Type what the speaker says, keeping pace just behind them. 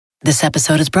This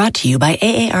episode is brought to you by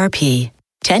AARP.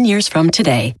 10 years from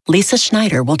today, Lisa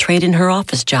Schneider will trade in her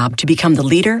office job to become the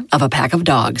leader of a pack of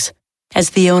dogs. As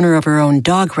the owner of her own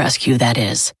dog rescue, that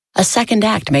is. A second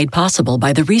act made possible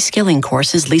by the reskilling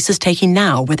courses Lisa's taking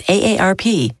now with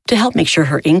AARP to help make sure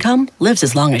her income lives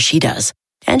as long as she does.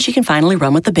 And she can finally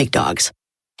run with the big dogs.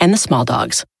 And the small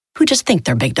dogs, who just think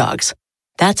they're big dogs.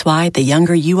 That's why the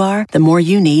younger you are, the more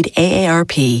you need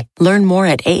AARP. Learn more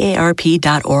at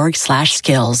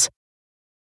aarp.org/skills.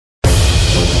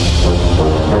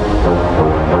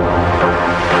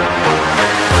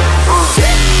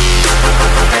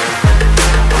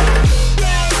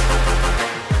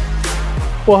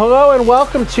 Well, hello and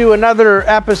welcome to another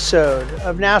episode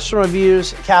of National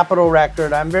Review's Capital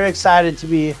Record. I'm very excited to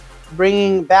be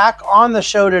bringing back on the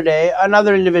show today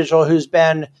another individual who's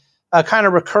been a kind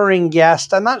of recurring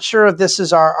guest. I'm not sure if this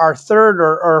is our third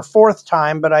or fourth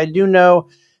time, but I do know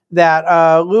that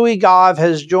Louis Gov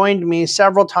has joined me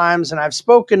several times, and I've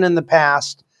spoken in the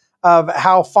past of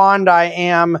how fond I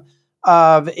am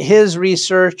of his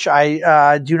research.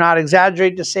 I do not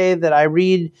exaggerate to say that I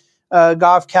read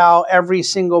GovCal every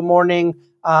single morning.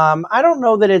 I don't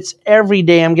know that it's every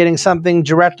day I'm getting something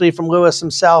directly from Louis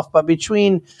himself, but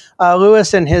between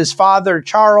Louis and his father,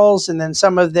 Charles, and then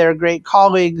some of their great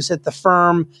colleagues at the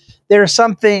firm, there's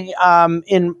something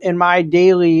in my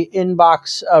daily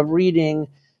inbox of reading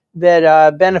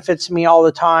that benefits me all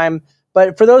the time.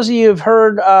 But for those of you who've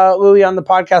heard Louis on the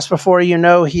podcast before, you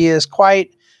know he is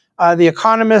quite the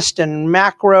economist and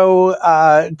macro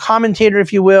commentator,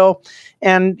 if you will.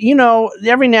 And, you know,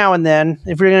 every now and then,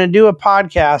 if you're going to do a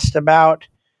podcast about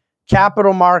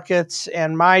capital markets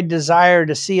and my desire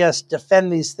to see us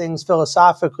defend these things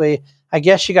philosophically, I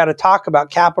guess you got to talk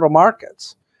about capital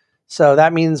markets. So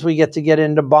that means we get to get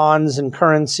into bonds and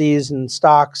currencies and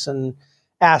stocks and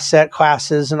asset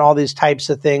classes and all these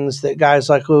types of things that guys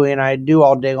like Louis and I do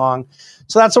all day long.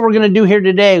 So that's what we're going to do here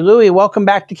today. Louis, welcome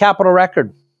back to Capital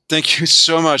Record. Thank you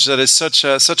so much. That is such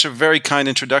a very kind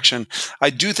introduction. I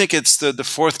do think it's the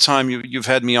fourth time you've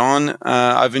had me on.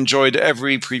 I've enjoyed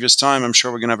every previous time. I'm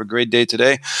sure we're going to have a great day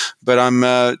today. But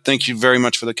thank you very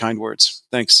much for the kind words.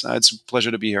 Thanks. It's a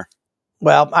pleasure to be here.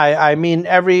 Well, I mean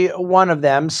every one of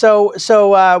them. So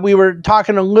we were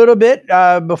talking a little bit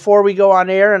before we go on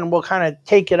air, and we'll kind of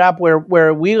take it up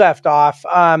where we left off.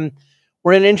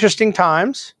 We're in interesting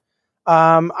times.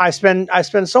 I spend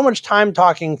so much time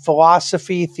talking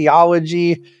philosophy,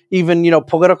 theology, even,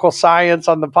 political science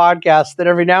on the podcast that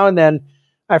every now and then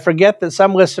I forget that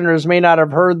some listeners may not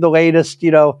have heard the latest,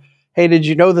 hey, did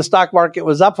you know the stock market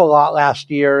was up a lot last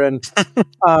year? And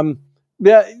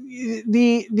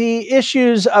the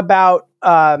issues about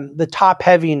the top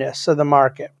heaviness of the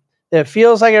market. It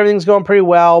feels like everything's going pretty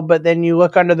well, but then you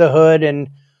look under the hood and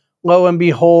lo and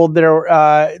behold,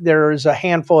 there's a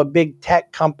handful of big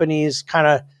tech companies kind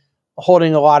of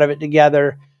holding a lot of it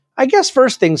together. I guess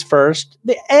first things first,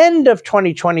 the end of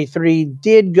 2023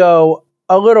 did go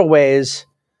a little ways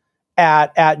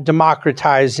at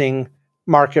democratizing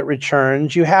market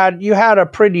returns. You had a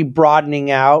pretty broadening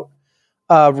out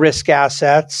of risk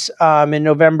assets in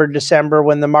November, December,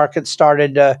 when the market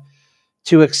started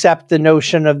to accept the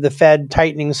notion of the Fed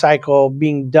tightening cycle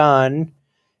being done.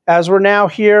 As we're now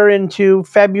here into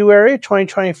February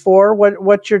 2024,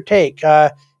 what's your take?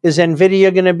 Is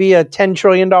NVIDIA going to be a $10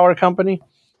 trillion company?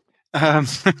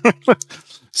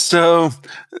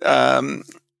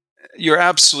 You're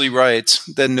absolutely right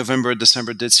that November,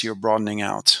 December did see a broadening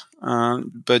out.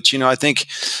 But, I think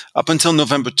up until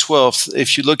November 12th,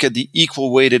 if you look at the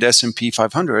equal weighted S&P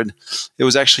 500, it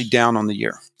was actually down on the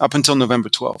year up until November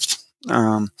 12th.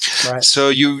 Right. So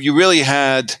you really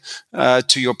had,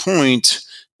 to your point,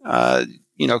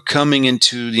 coming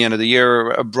into the end of the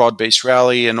year, a broad-based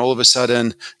rally, and all of a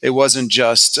sudden, it wasn't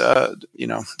just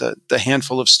the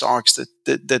handful of stocks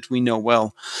that we know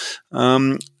well.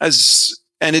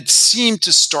 And it seemed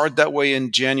to start that way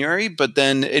in January, but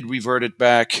then it reverted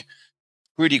back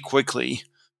pretty quickly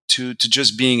to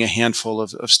just being a handful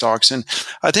of stocks. And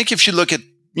I think if you look at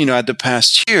at the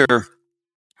past year,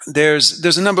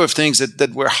 there's a number of things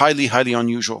that were highly, highly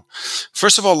unusual.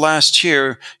 First of all, last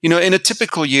year, in a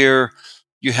typical year,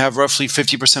 you have roughly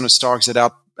 50% of stocks that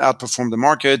outperform the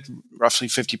market, roughly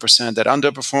 50% that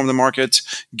underperform the market,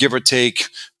 give or take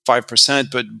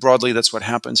 5%, but broadly, that's what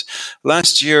happens.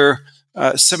 Last year,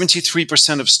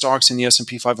 73% of stocks in the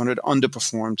S&P 500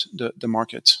 underperformed the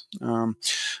market.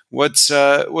 What's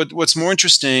more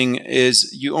interesting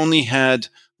is you only had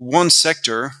one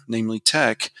sector, namely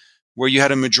tech, where you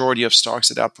had a majority of stocks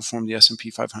that outperformed the S&P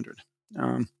 500.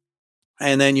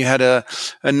 And then you had a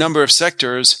number of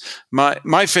sectors.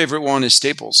 My favorite one is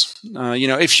staples.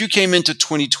 If you came into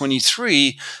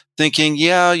 2023 thinking,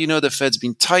 the Fed's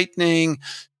been tightening,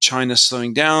 China's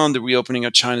slowing down, the reopening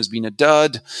of China's been a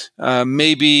dud,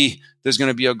 maybe there's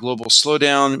going to be a global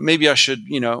slowdown, maybe I should,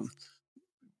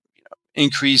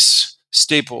 increase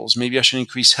staples, maybe I should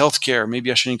increase healthcare,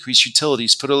 maybe I should increase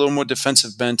utilities, put a little more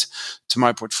defensive bent to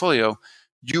my portfolio.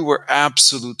 You were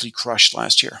absolutely crushed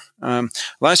last year.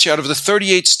 Last year, out of the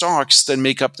 38 stocks that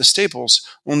make up the staples,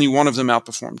 only one of them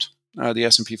outperformed the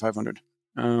S&P 500.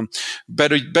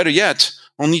 Better yet,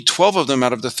 only 12 of them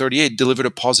out of the 38 delivered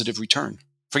a positive return.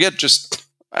 Forget just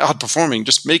outperforming,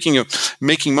 just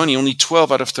making money. Only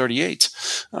 12 out of 38.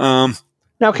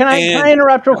 Now, can I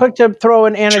interrupt real quick to throw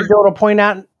an anecdotal point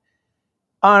out?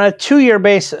 On a 2-year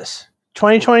basis,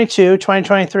 2022,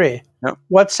 2023,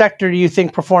 what sector do you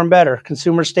think performed better,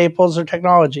 consumer staples or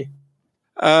technology?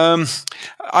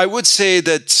 I would say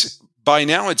that by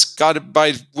now it's got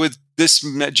to, with this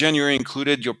January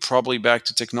included, you're probably back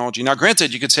to technology. Now,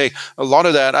 granted, you could say a lot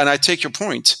of that, and I take your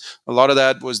point, a lot of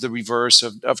that was the reverse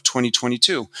of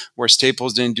 2022, where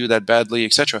staples didn't do that badly,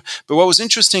 etc. But what was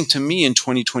interesting to me in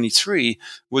 2023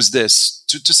 was this.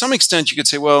 To some extent, you could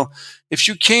say, well, if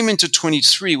you came into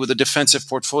 23 with a defensive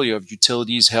portfolio of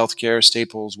utilities, healthcare,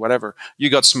 staples, whatever, you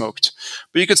got smoked.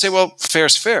 But you could say, well,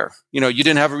 fair's fair. You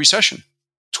didn't have a recession.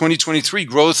 2023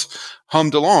 growth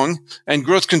hummed along, and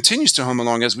growth continues to hum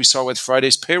along, as we saw with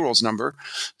Friday's payrolls number.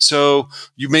 So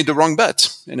you made the wrong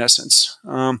bet, in essence.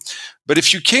 But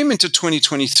if you came into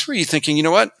 2023 thinking, you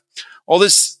know what, all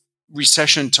this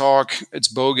recession talk, it's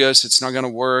bogus, it's not going to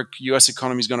work, U.S.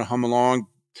 economy is going to hum along,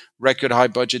 record high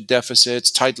budget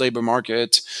deficits, tight labor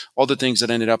market, all the things that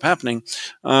ended up happening.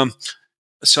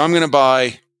 So I'm going to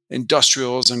buy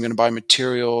industrials, I'm going to buy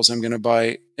materials, I'm going to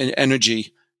buy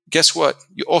energy. Guess what?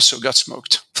 You also got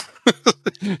smoked. The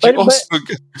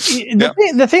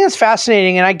thing is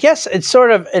fascinating, and I guess it's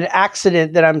sort of an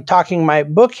accident that I'm talking my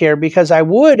book here, because I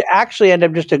would actually end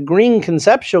up just agreeing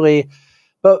conceptually,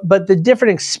 but the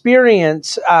different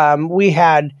experience we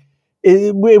had,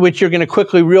 which you're going to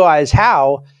quickly realize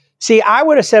how. See, I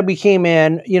would have said we came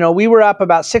in, we were up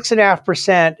about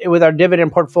 6.5% with our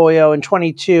dividend portfolio in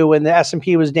 22 when the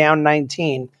S&P was down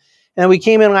 19. And we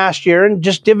came in last year, and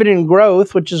just dividend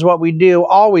growth, which is what we do,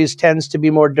 always tends to be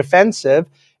more defensive.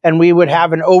 And we would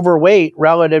have an overweight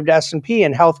relative to S&P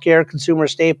in healthcare, consumer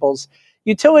staples.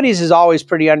 Utilities is always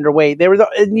pretty underweight.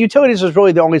 Utilities was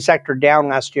really the only sector down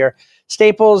last year.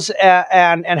 Staples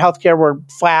and healthcare were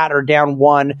flat or down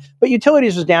 1%, but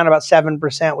utilities was down about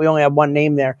 7%. We only have one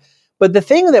name there. But the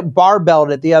thing that barbelled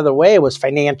it the other way was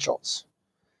financials,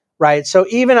 right? So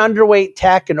even underweight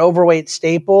tech and overweight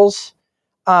staples,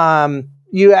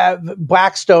 you have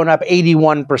Blackstone up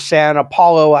 81%,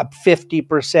 Apollo up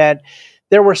 50%.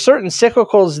 There were certain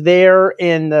cyclicals there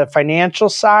in the financial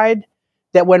side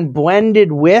that, when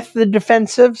blended with the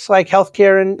defensives like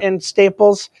healthcare and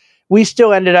staples, we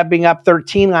still ended up being up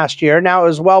 13 last year. Now, it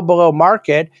was well below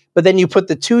market, but then you put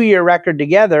the 2-year record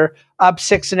together, up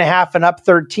 6.5 and up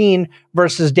 13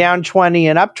 versus down 20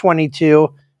 and up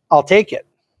 22. I'll take it.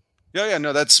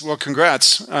 No,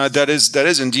 congrats. That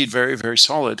is indeed very, very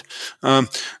solid.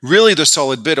 Really, the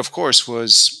solid bit, of course,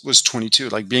 was 22.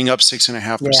 Like being up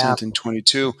 6.5% in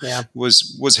 22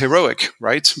 was heroic,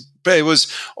 right? But it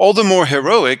was all the more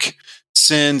heroic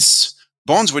since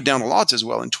bonds were down a lot as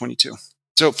well in 22.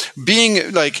 So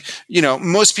being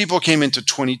most people came into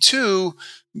 22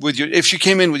 if you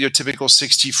came in with your typical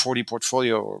 60-40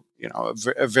 portfolio, or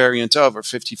a variant of, or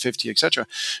 50-50, etc.,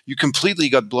 you completely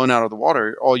got blown out of the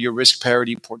water. All your risk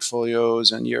parity portfolios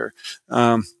and your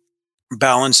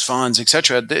balanced funds,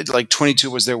 etc. Like 22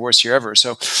 was their worst year ever.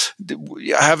 So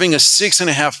having a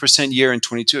 6.5% year in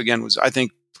 22 again was, I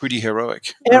think, pretty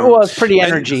heroic. It was pretty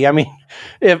energy. I mean,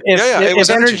 if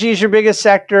energy is your biggest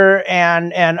sector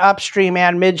and upstream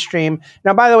and midstream.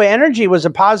 Now, by the way, energy was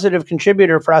a positive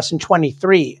contributor for us in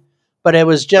 23, but it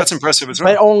was just, that's impressive as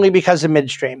well, but only because of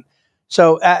midstream.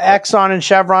 So Exxon and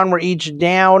Chevron were each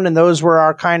down, and those were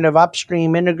our kind of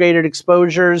upstream integrated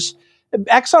exposures.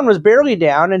 Exxon was barely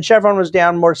down, and Chevron was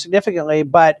down more significantly,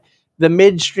 but the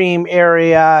midstream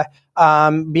area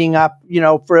being up,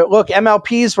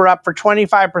 MLPs were up for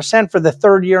 25% for the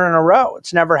third year in a row.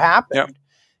 It's never happened. Yep.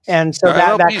 And so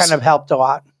that kind of helped a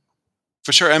lot.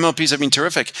 For sure. MLPs have been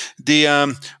terrific.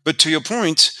 But to your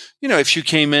point, if you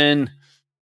came in,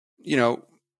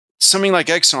 something like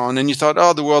Exxon, and you thought,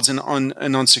 oh, the world's in an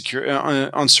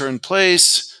uncertain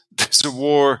place. There's a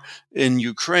war in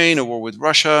Ukraine, a war with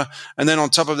Russia. And then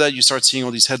on top of that, you start seeing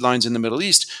all these headlines in the Middle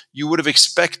East. You would have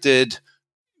expected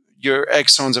your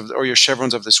Exxons or your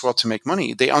Chevrons of this world to make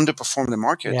money. They underperformed the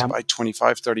market by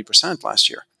 25, 30% last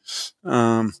year.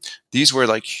 These were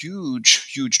like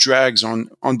huge drags on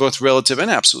both relative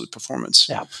and absolute performance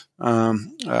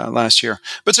last year.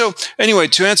 But so anyway,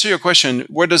 to answer your question,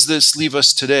 where does this leave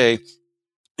us today?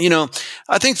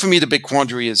 I think for me the big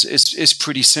quandary is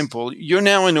pretty simple. You're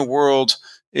now in a world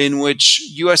in which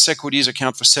U.S. equities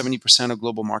account for 70% of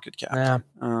global market cap. Yeah.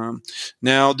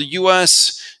 Now, the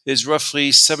U.S. is roughly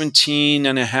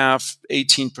 17.5%,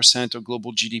 18% of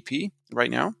global GDP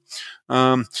right now.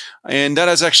 And that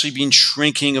has actually been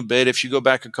shrinking a bit. If you go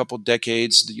back a couple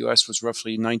decades, the U.S. was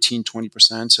roughly 19,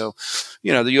 20%. So,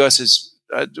 the U.S. is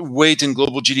weight in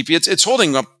global GDP. It's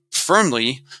holding up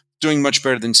firmly, doing much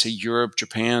better than, say, Europe,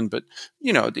 Japan. But,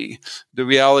 the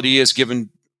reality is,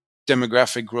 given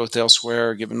demographic growth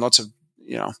elsewhere, given lots of,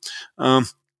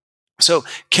 so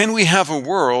can we have a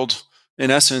world, in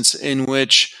essence, in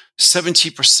which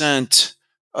 70%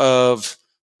 of,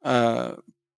 if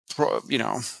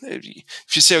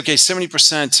you say, okay,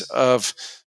 70% of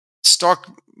stock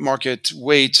market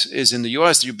weight is in the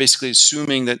U.S., you're basically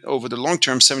assuming that over the long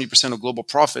term, 70% of global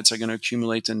profits are going to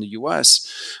accumulate in the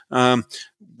U.S.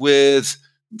 With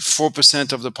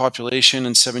 4% of the population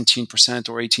and 17%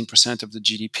 or 18% of the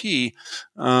GDP.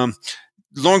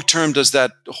 Long term, does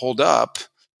that hold up?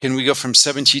 Can we go from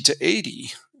 70 to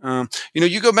 80?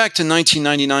 You go back to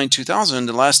 1999, 2000,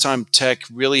 the last time tech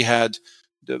really had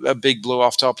a big blow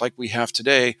off top like we have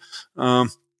today.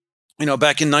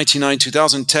 Back in 1999,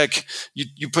 2000, tech,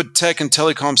 you put tech and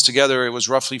telecoms together, it was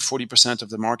roughly 40% of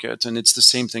the market. And it's the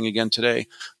same thing again today,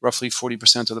 roughly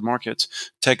 40% of the market,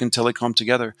 tech and telecom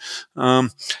together.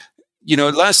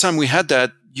 Last time we had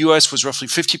that, US was roughly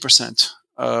 50%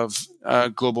 of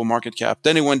global market cap.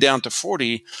 Then it went down to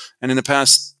 40. And in the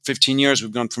past 15 years,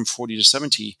 we've gone from 40 to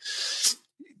 70.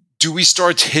 Do we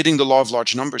start hitting the law of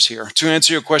large numbers here? To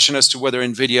answer your question as to whether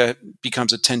NVIDIA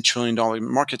becomes a $10 trillion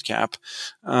market cap,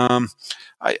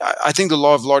 I think the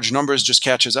law of large numbers just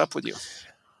catches up with you.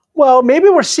 Well, maybe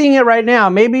we're seeing it right now.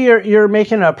 Maybe you're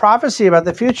making a prophecy about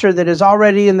the future that is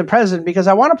already in the present, because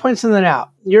I want to point something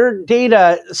out. Your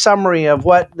data summary of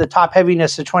what the top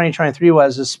heaviness of 2023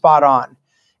 was is spot on.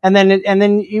 And then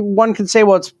one can say,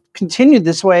 well, it's continued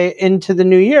this way into the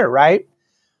new year, right?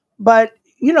 But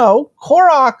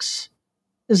Clorox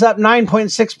is up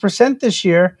 9.6% this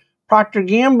year. Procter &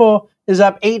 Gamble is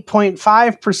up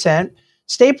 8.5%.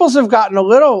 Staples have gotten a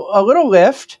little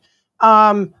lift.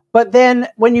 But then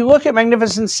when you look at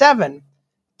Magnificent Seven,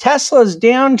 Tesla's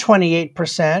down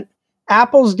 28%,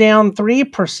 Apple's down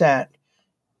 3%,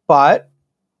 but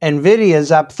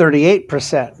NVIDIA's up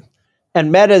 38%.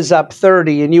 And Meta's up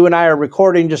 30%. And you and I are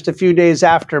recording just a few days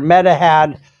after Meta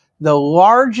had the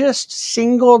largest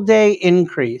single day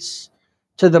increase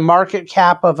to the market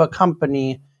cap of a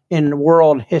company in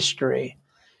world history.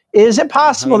 Is it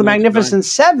possible the Magnificent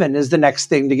Seven is the next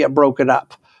thing to get broken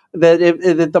up?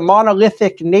 That the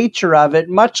monolithic nature of it,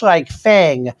 much like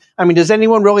FANG. I mean, does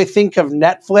anyone really think of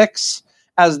Netflix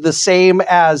as the same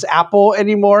as Apple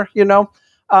anymore?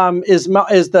 Is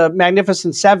the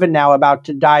Magnificent Seven now about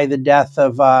to die the death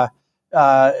of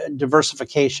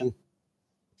diversification?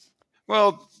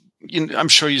 Well, I'm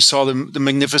sure you saw the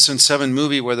Magnificent Seven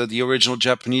movie, whether the original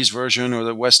Japanese version or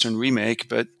the Western remake.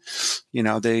 But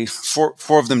they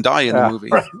four of them die in the movie.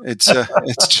 It's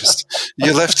just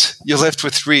you're left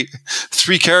with three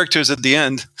characters at the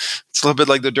end. It's a little bit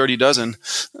like the Dirty Dozen.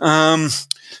 To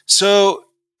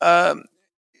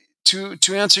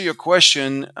answer your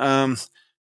question, I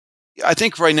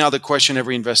think right now the question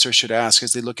every investor should ask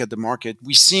as they look at the market,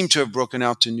 we seem to have broken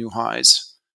out to new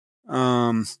highs.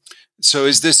 So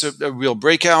is this a real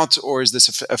breakout, or is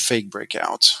this a fake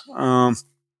breakout? Now,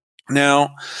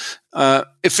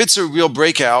 if it's a real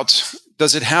breakout,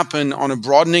 does it happen on a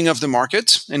broadening of the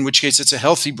market, in which case it's a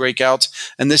healthy breakout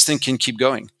and this thing can keep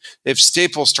going? If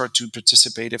staples start to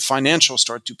participate, if financials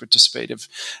start to participate, if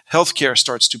healthcare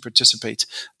starts to participate,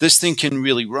 this thing can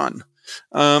really run.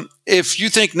 If you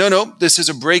think, no, this is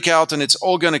a breakout and it's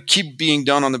all going to keep being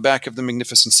done on the back of the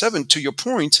Magnificent Seven, to your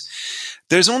point,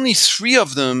 there's only 3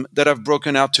 of them that have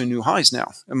broken out to new highs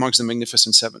now amongst the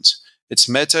Magnificent Sevens. It's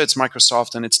Meta, it's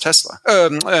Microsoft, and it's Tesla,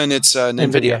 and it's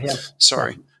NVIDIA. Yeah.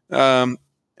 Sorry. And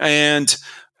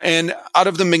out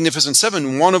of the Magnificent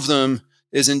Seven, one of them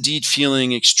is indeed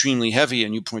feeling extremely heavy,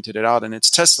 and you pointed it out, and it's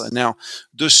Tesla. Now,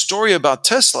 the story about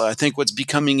Tesla, I think what's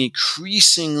becoming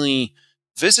increasingly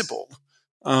visible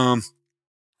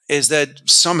is that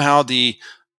somehow the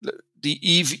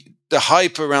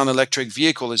hype around electric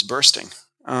vehicle is bursting.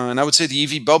 And I would say the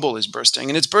EV bubble is bursting.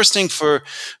 And it's bursting for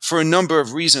a number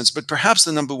of reasons. But perhaps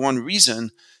the number one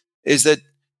reason is that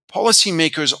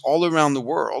policymakers all around the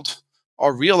world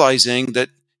are realizing that,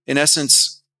 in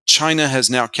essence, China has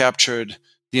now captured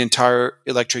the entire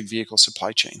electric vehicle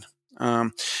supply chain.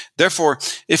 Therefore,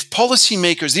 if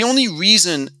policymakers, the only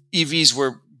reason EVs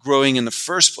were growing in the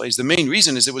first place, the main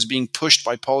reason is it was being pushed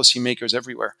by policymakers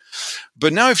everywhere.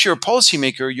 But now if you're a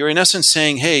policymaker, you're in essence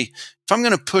saying, hey, if I'm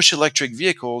going to push electric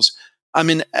vehicles, I'm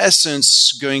in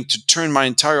essence going to turn my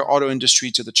entire auto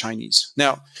industry to the Chinese.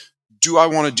 Now, do I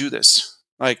want to do this?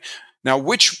 Now,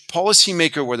 which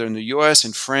policymaker, whether in the US,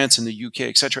 in France, in the UK,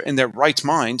 et cetera, in their right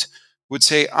mind would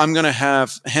say, I'm going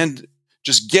to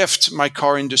just gift my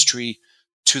car industry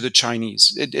to the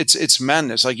Chinese? It's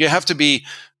madness. You have to be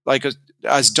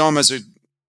as dumb as a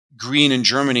Green in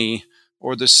Germany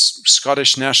or the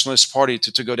Scottish Nationalist Party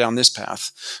to go down this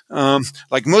path.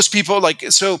 Most people,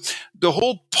 so the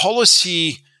whole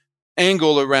policy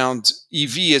angle around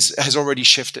EV has already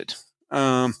shifted.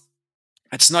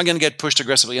 It's not going to get pushed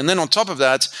aggressively. And then on top of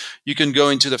that, you can go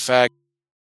into the fact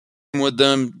with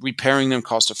them, repairing them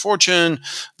cost a fortune,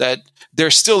 that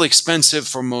they're still expensive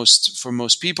for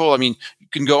most people. I mean, you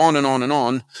can go on and on and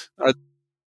on.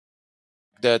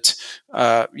 That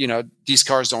these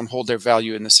cars don't hold their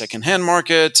value in the secondhand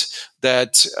market.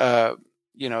 That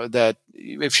that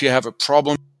if you have a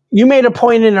problem. You made a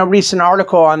point in a recent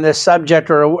article on this subject,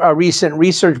 or a recent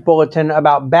research bulletin,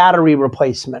 about battery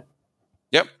replacement.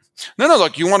 Yep. No,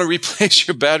 look, you want to replace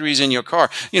your batteries in your car.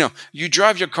 You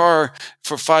drive your car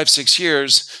for 5-6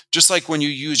 years, just like when you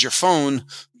use your phone,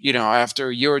 after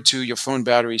a year or two, your phone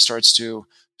battery starts to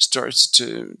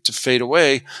fade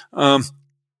away.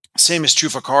 Same is true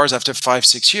for cars. After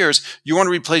 5-6 years, you want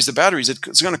to replace the batteries.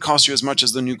 It's going to cost you as much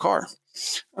as the new car.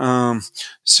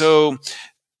 So,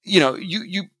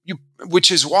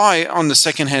 which is why on the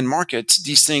secondhand market,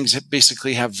 these things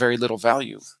basically have very little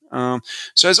value.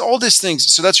 So as all these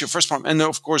things, so that's your first problem. And then,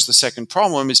 of course, the second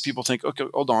problem is people think, okay,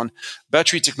 hold on,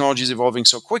 battery technology is evolving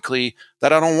so quickly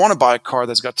that I don't want to buy a car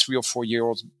that's got 3 or 4 year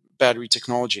old battery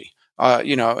technology.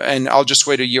 And I'll just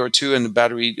wait a year or two and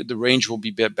the range will be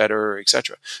a bit better,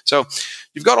 etc. So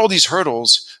you've got all these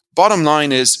hurdles. Bottom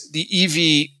line is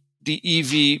the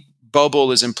EV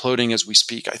bubble is imploding as we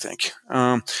speak, I think.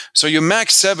 So your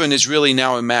Max 7 is really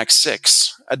now a Max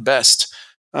 6 at best.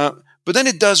 But then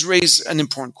it does raise an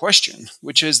important question,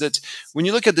 which is that when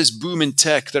you look at this boom in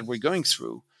tech that we're going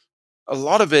through, a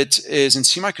lot of it is in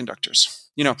semiconductors.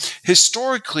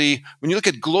 Historically, when you look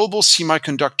at global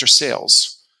semiconductor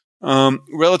sales,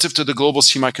 relative to the global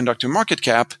semiconductor market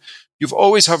cap, you've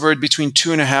always hovered between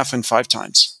 2.5 and 5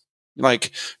 times.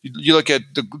 You look at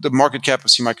the market cap of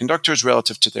semiconductors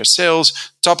relative to their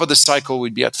sales, top of the cycle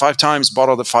would be at 5 times,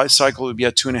 bottom of the cycle would be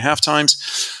at 2.5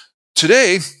 times.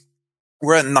 Today,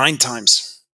 we're at 9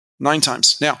 times. 9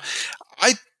 times. Now,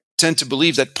 I tend to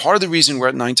believe that part of the reason we're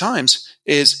at 9 times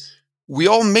is we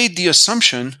all made the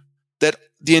assumption that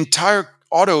the entire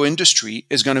auto industry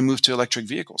is going to move to electric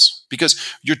vehicles, because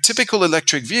your typical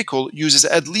electric vehicle uses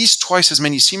at least twice as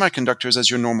many semiconductors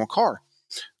as your normal car.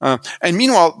 And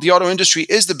meanwhile, the auto industry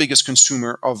is the biggest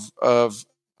consumer of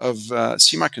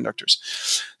semiconductors.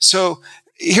 So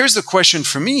here's the question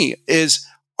for me is,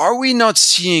 are we not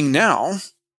seeing now,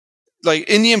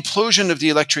 in the implosion of the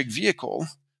electric vehicle,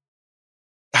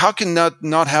 how can that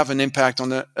not have an impact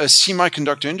on a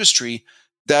semiconductor industry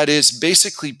that is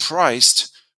basically priced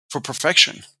for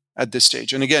perfection at this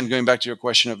stage? And again, going back to your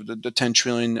question of the 10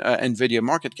 trillion NVIDIA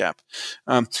market cap,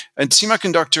 and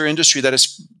semiconductor industry that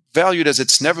is valued as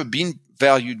it's never been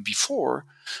valued before.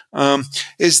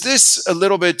 Is this a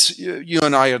little bit, you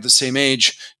and I are the same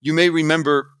age. You may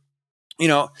remember,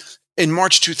 in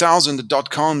March 2000, the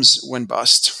dot-coms went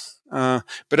bust.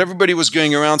 But everybody was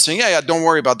going around saying, yeah, don't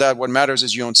worry about that. What matters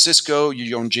is you own Cisco,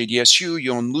 you own JDSU,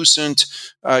 you own Lucent,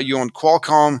 you own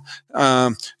Qualcomm,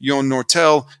 you own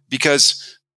Nortel,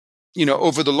 because,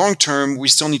 over the long term, we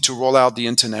still need to roll out the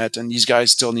internet and these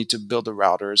guys still need to build the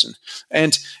routers.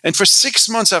 And for 6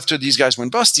 months after these guys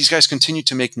went bust, these guys continued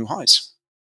to make new highs.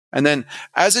 And then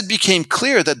as it became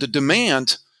clear that the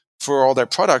demand for all their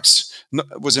products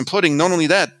was imploding, not only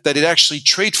that it actually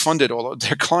trade funded all of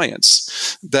their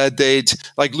clients, that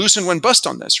Lucent went bust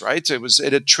on this, right?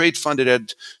 It had trade funded,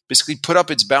 had basically put up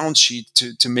its balance sheet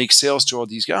to make sales to all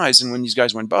these guys. And when these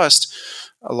guys went bust,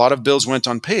 a lot of bills went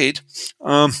unpaid.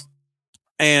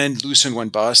 And Lucent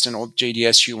went bust and old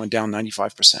JDSU went down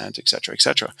 95%, et cetera, et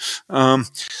cetera.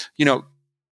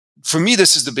 For me,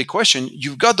 this is the big question.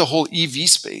 You've got the whole EV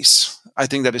space, I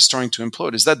think, that is starting to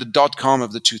implode. Is that the dot-com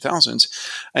of the 2000s?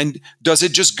 And does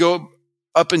it just go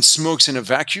up in smokes in a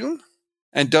vacuum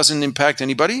and doesn't impact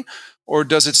anybody? Or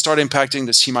does it start impacting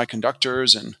the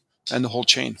semiconductors and the whole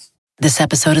chain? This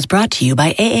episode is brought to you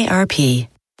by AARP.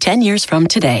 10 years from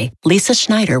today, Lisa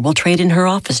Schneider will trade in her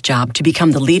office job to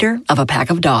become the leader of a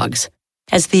pack of dogs.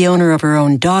 As the owner of her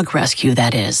own dog rescue,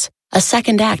 that is. A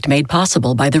second act made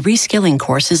possible by the reskilling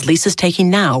courses Lisa's taking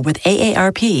now with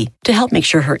AARP to help make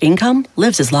sure her income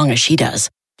lives as long as she does.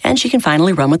 And she can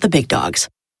finally run with the big dogs.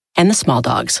 And the small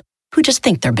dogs, who just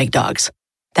think they're big dogs.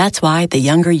 That's why the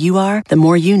younger you are, the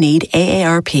more you need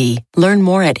AARP. Learn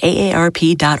more at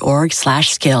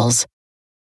aarp.org/skills.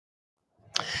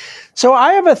 So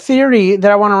I have a theory that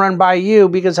I want to run by you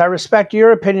because I respect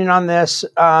your opinion on this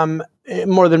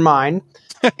more than mine.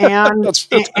 And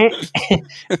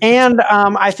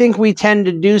I think we tend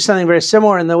to do something very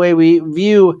similar in the way we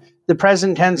view the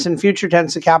present tense and future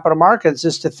tense of capital markets,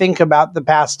 is to think about the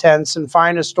past tense and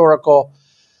find historical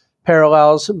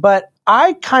parallels. But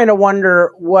I kind of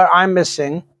wonder what I'm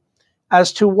missing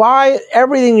as to why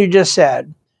everything you just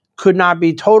said could not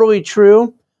be totally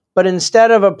true, but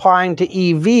instead of applying to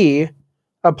EV,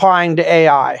 applying to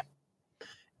AI.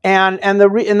 And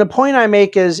the point I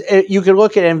make is you could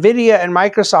look at NVIDIA and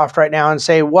Microsoft right now and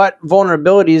say, what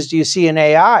vulnerabilities do you see in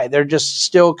AI? They're just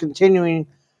still continuing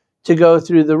to go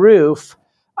through the roof.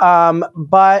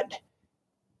 But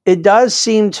it does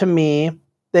seem to me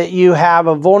that you have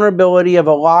a vulnerability of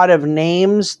a lot of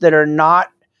names that are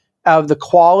not of the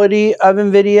quality of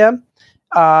NVIDIA,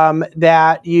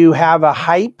 that you have a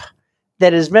hype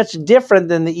that is much different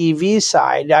than the EV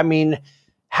side. I mean,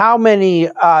 how many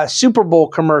Super Bowl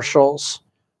commercials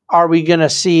are we going to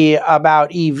see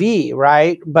about EV,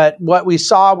 right? But what we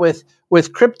saw with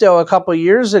crypto a couple of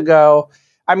years ago,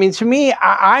 I mean, to me,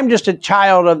 I'm just a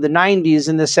child of the 90s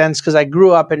in the sense because I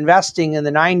grew up investing in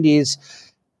the 90s.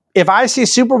 If I see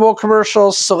Super Bowl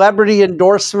commercials, celebrity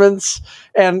endorsements,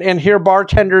 and hear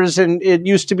bartenders, and it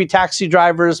used to be taxi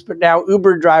drivers, but now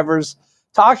Uber drivers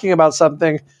talking about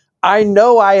something, I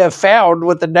know I have found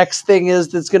what the next thing is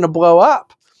that's going to blow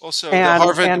up. Also,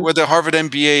 where the Harvard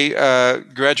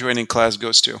MBA graduating class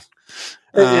goes to.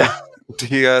 Yeah.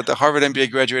 The Harvard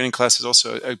MBA graduating class is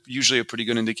also usually a pretty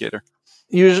good indicator.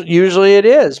 Usually it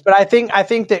is, but I think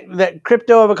that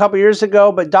crypto of a couple of years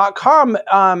ago, but .com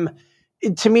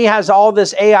to me has all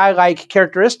this AI-like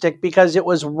characteristic because it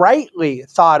was rightly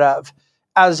thought of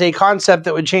as a concept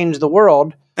that would change the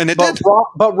world, and it did,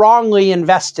 but wrongly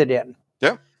invested in.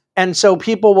 Yeah. And so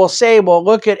people will say, well,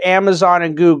 look at Amazon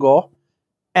and Google.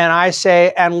 And I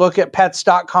say, and look at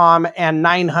pets.com and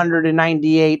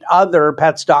 998 other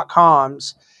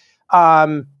pets.coms.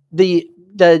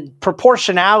 The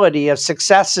proportionality of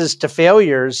successes to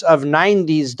failures of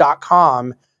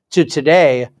 90s.com to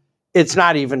today, it's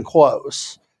not even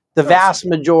close. The vast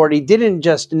majority didn't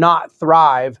just not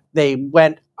thrive, they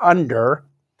went under.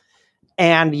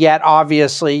 And yet,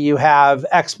 obviously, you have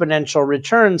exponential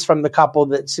returns from the couple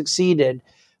that succeeded.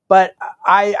 But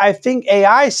I think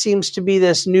AI seems to be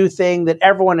this new thing that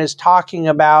everyone is talking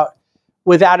about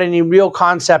without any real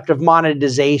concept of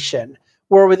monetization.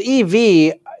 Where with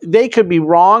EV, they could be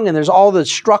wrong, and there's all the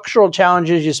structural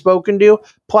challenges you've spoken to,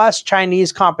 plus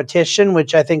Chinese competition,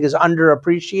 which I think is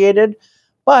underappreciated.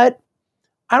 But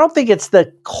I don't think it's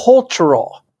the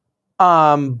cultural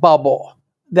bubble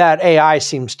that AI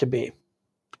seems to be.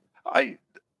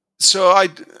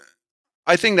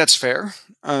 I think that's fair,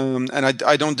 and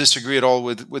I don't disagree at all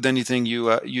with anything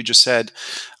you just said.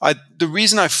 The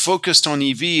reason I focused on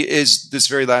EV is this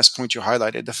very last point you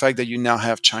highlighted: the fact that you now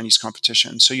have Chinese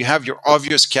competition. So you have your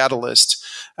obvious catalyst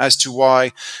as to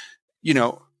why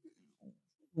you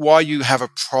have a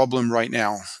problem right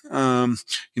now. I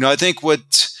think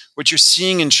what you're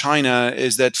seeing in China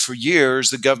is that for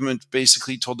years the government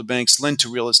basically told the banks lend to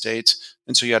real estate,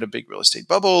 and so you had a big real estate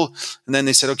bubble, and then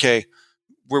they said, okay,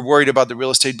 we're worried about the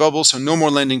real estate bubble, so no more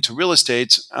lending to real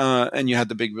estate. And you had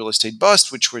the big real estate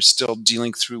bust, which we're still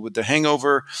dealing through with the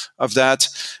hangover of that.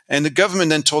 And the government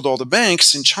then told all the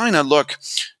banks in China, look,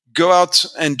 go out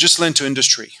and just lend to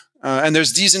industry. And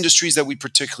there's these industries that we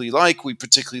particularly like. We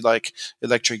particularly like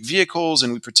electric vehicles,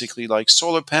 and we particularly like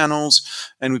solar panels,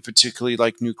 and we particularly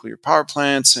like nuclear power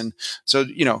plants. And so,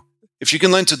 if you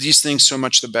can lend to these things, so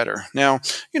much the better. Now,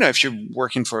 if you're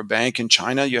working for a bank in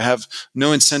China, you have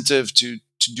no incentive to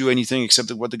do anything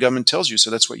except what the government tells you.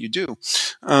 So that's what you do.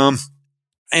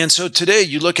 And so today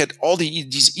you look at all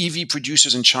these EV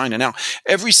producers in China. Now,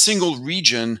 every single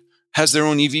region has their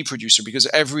own EV producer because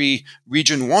every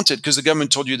region wanted, because the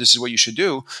government told you this is what you should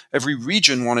do. Every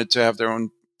region wanted to have their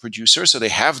own producer. So they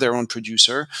have their own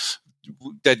producer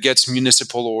that gets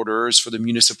municipal orders for the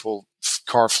municipal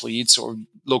car fleets or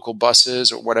local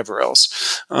buses or whatever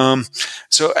else.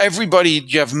 So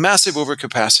you have massive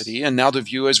overcapacity, and now the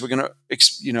view is we're going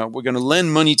to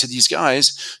lend money to these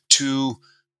guys to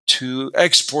to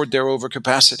export their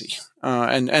overcapacity.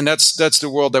 And that's the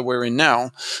world that we're in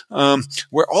now,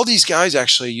 where all these guys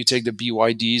actually, you take the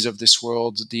BYDs of this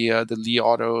world, the Li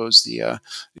Autos,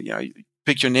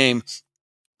 pick your name,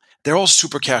 they're all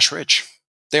super cash rich.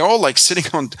 They're all like sitting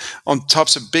on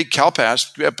tops of big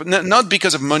CalPass, but not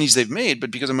because of monies they've made,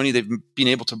 but because of money they've been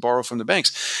able to borrow from the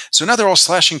banks. So now they're all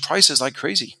slashing prices like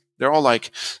crazy. They're all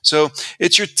like, so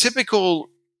it's your typical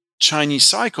Chinese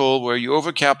cycle where you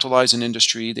overcapitalize an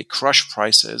industry, they crush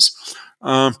prices,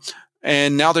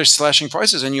 and now they're slashing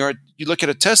prices. And you look at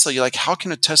a Tesla, you're like, how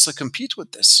can a Tesla compete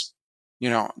with this?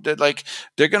 They're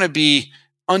going to be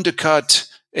undercut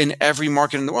in every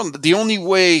market in the world. The only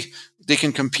way they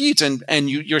can compete, and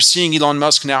you're seeing Elon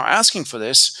Musk now asking for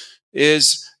this,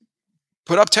 is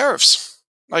put up tariffs.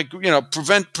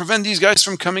 Prevent these guys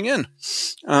from coming in.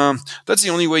 That's the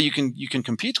only way you can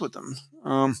compete with them.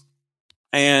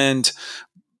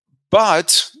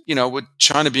 But with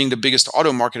China being the biggest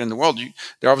auto market in the world,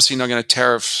 they're obviously not going to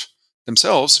tariff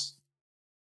themselves.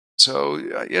 So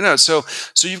so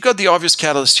you've got the obvious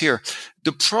catalyst here.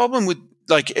 The problem with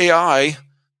like AI,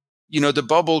 the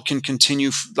bubble can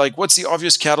continue. What's the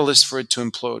obvious catalyst for it to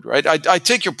implode, right? I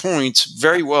take your point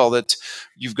very well that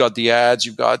you've got the ads,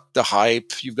 you've got the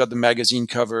hype, you've got the magazine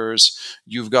covers,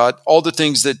 you've got all the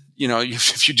things that,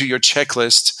 if you do your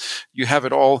checklist, you have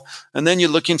it all. And then you're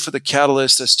looking for the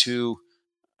catalyst as to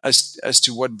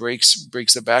what breaks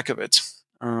the back of it.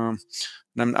 And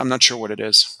I'm not sure what it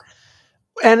is.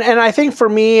 And I think for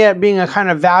me, being a kind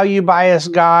of value bias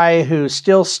guy who's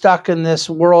still stuck in this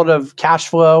world of cash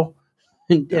flow,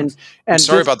 and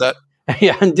sorry about that.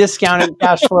 Yeah, and discounted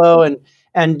cash flow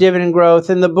and dividend growth,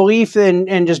 and the belief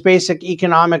in just basic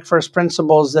economic first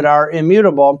principles that are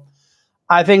immutable.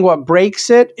 I think what breaks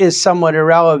it is somewhat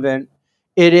irrelevant.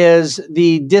 It is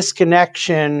the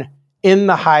disconnection in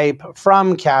the hype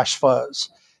from cash flows.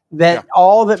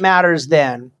 All that matters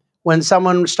then, when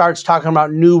someone starts talking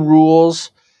about new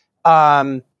rules,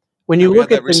 when you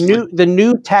look at the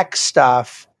new tech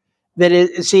stuff,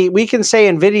 we can say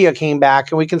NVIDIA came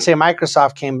back and we can say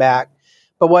Microsoft came back,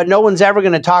 but what no one's ever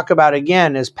going to talk about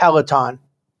again is Peloton.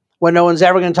 What no one's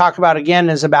ever going to talk about again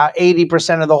is about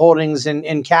 80% of the holdings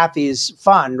in Kathy's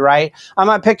fund, right? I'm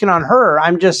not picking on her.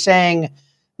 I'm just saying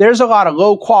there's a lot of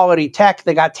low quality tech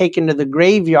that got taken to the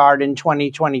graveyard in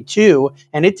 2022,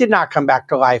 and it did not come back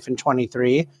to life in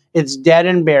 23. It's dead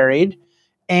and buried.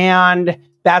 And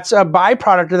that's a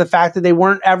byproduct of the fact that they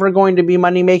weren't ever going to be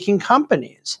money-making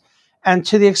companies. And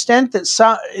to the extent that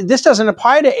this doesn't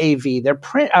apply to AV, to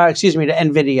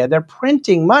NVIDIA, they're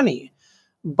printing money,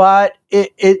 but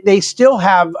they still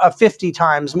have a 50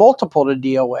 times multiple to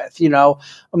deal with.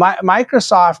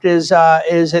 Microsoft is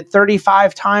at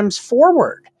 35 times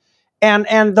forward,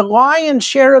 and the lion's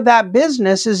share of that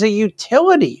business is a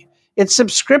utility. It's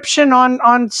subscription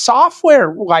on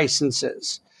software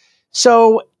licenses.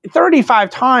 So 35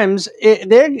 times,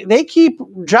 they keep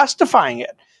justifying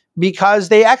it because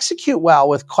they execute well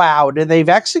with cloud and they've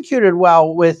executed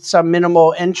well with some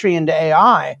minimal entry into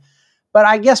AI. But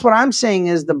I guess what I'm saying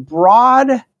is the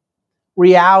broad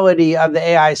reality of the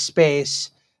AI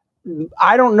space,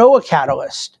 I don't know a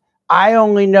catalyst. I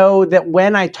only know that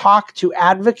when I talk to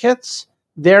advocates,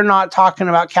 they're not talking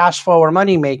about cash flow or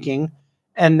money making.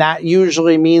 And that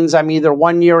usually means I'm either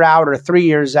 1 year out or 3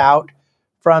 years out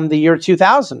from the year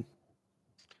 2000.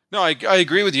 No, I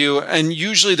agree with you. And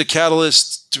usually the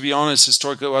catalyst, to be honest,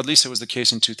 historically, or at least it was the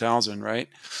case in 2000, right?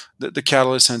 The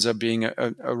catalyst ends up being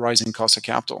a rising cost of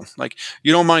capital. Like,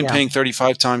 you don't mind paying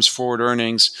 35 times forward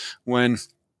earnings when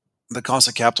the cost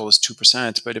of capital is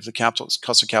 2%, but if the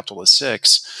cost of capital is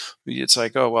 6%, it's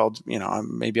like, oh, well,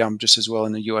 maybe I'm just as well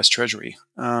in the U.S. Treasury.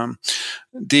 Having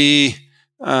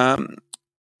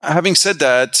said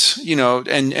that,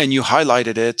 and you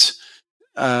highlighted it,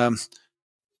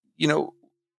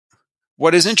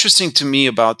 what is interesting to me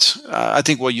about, I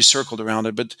think, you circled around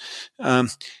it, but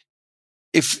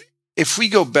if we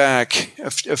go back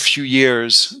a few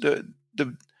years,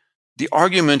 the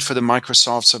argument for the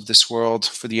Microsofts of this world,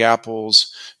 for the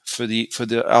Apples, for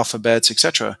the Alphabets,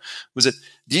 etc., was that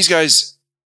these guys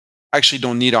actually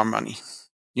don't need our money.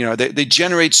 They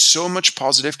generate so much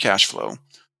positive cash flow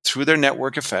through their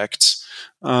network effects.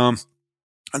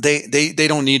 They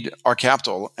don't need our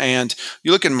capital. And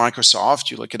you look at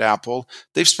Microsoft, you look at Apple,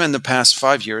 they've spent the past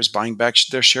 5 years buying back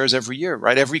their shares every year,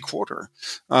 right? Every quarter.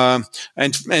 And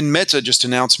Meta just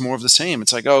announced more of the same.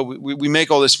 It's like, oh, we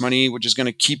make all this money, we're just going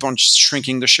to keep on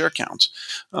shrinking the share count.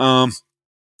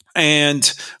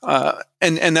 And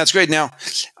that's great. Now,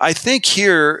 I think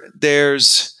here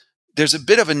there's a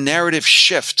bit of a narrative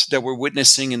shift that we're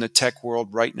witnessing in the tech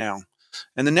world right now.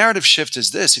 And the narrative shift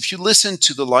is this: if you listen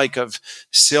to the like of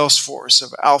Salesforce,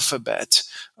 of Alphabet,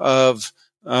 of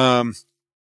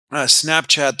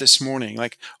Snapchat this morning,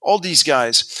 like all these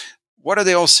guys, what are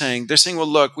they all saying? They're saying, well,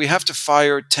 look, we have to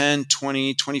fire 10,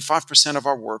 20, 25% of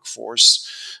our workforce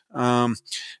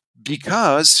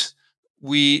because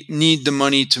we need the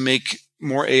money to make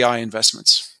more AI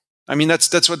investments. I mean,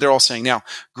 that's what they're all saying. Now,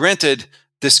 granted,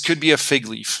 this could be a fig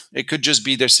leaf. It could just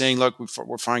be they're saying, look,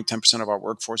 we're firing 10% of our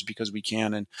workforce because we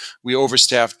can, and we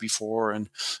overstaffed before, and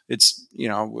it's,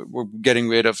 we're getting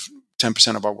rid of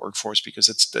 10% of our workforce because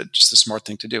it's just a smart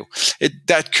thing to do.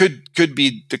 That could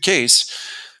be the case.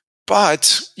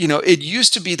 But, it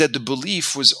used to be that the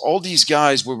belief was all these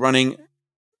guys were running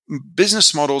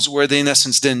business models where they, in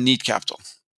essence, didn't need capital,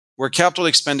 where capital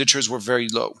expenditures were very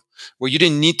low, where you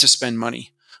didn't need to spend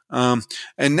money.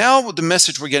 And now the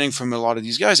message we're getting from a lot of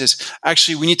these guys is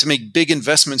actually we need to make big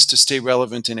investments to stay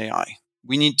relevant in AI.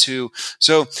 We need to.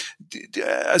 So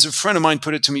as a friend of mine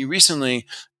put it to me recently,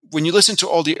 when you listen to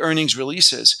all the earnings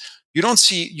releases, you don't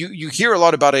see, you hear a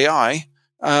lot about AI,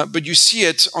 but you see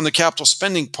it on the capital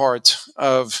spending part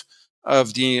of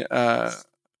the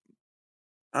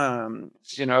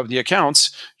of the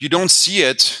accounts. You don't see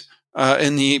it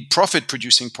in the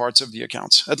profit-producing parts of the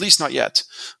accounts, at least not yet.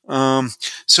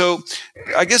 So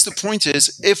I guess the point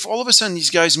is, if all of a sudden these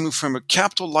guys move from a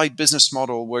capital-light business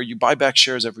model where you buy back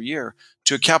shares every year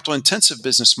to a capital-intensive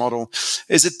business model,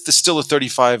 is it still a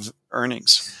 35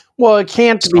 earnings? Well, it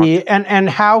can't be. And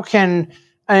how can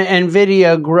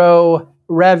NVIDIA grow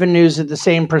revenues at the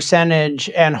same percentage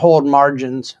and hold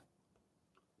margins?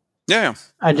 Yeah.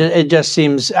 It just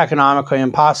seems economically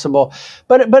impossible.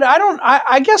 But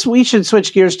I guess we should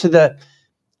switch gears to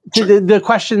the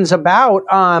questions about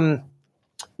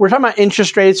we're talking about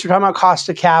interest rates, we're talking about cost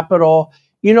of capital.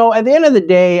 At the end of the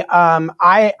day,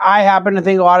 I happen to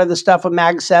think a lot of the stuff with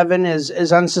Mag 7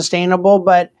 is unsustainable,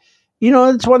 but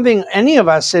it's one thing any of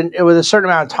us with a certain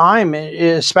amount of time,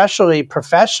 especially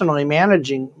professionally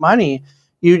managing money,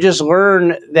 you just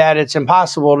learn that it's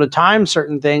impossible to time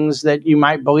certain things that you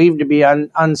might believe to be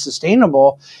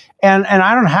unsustainable. And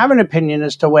I don't have an opinion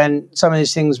as to when some of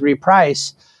these things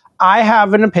reprice. I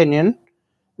have an opinion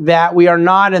that we are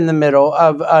not in the middle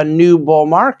of a new bull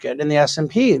market in the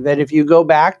S&P, that if you go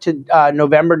back to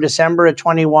November, December of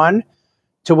 21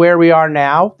 to where we are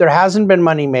now, there hasn't been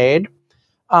money made.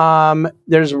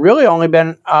 There's really only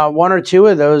been one or two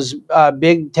of those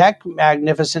big tech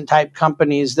magnificent type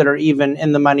companies that are even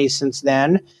in the money since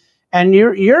then. And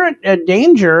you're at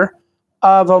danger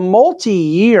of a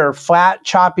multi-year flat,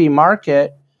 choppy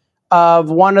market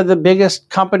of one of the biggest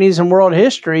companies in world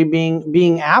history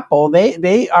being Apple.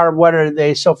 They are, what are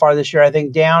they so far this year? I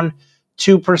think down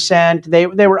 2%.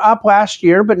 They were up last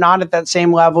year, but not at that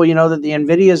same level, that the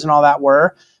Nvidias and all that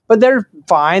were. But they're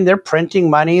fine. They're printing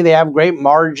money. They have great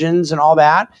margins and all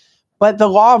that. But the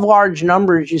law of large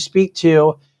numbers you speak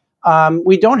to,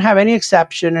 we don't have any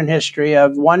exception in history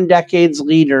of one decade's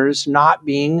leaders not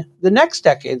being the next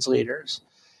decade's leaders.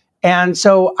 And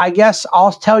so I guess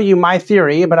I'll tell you my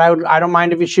theory, but I don't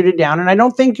mind if you shoot it down. And I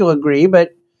don't think you'll agree,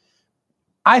 but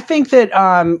I think that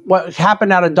what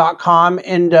happened out of .com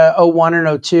into 01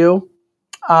 and 02,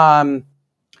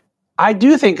 I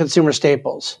do think consumer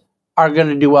staples are going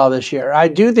to do well this year. I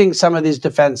do think some of these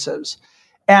defensives.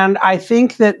 And I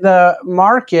think that the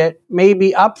market may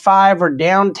be up 5 or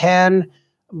down 10,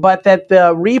 but that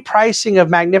the repricing of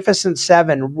Magnificent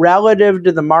 7 relative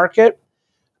to the market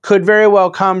could very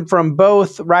well come from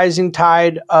both rising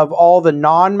tide of all the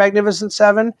non-Magnificent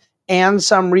 7 and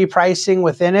some repricing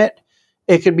within it.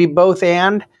 It could be both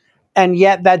and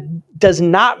yet that does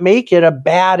not make it a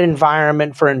bad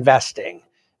environment for investing.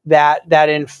 That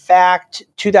in fact,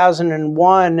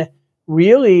 2001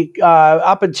 really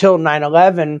up until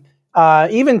 9/11,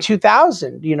 even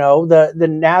 2000, the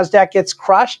NASDAQ gets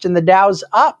crushed and the Dow's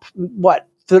up,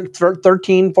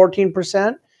 13,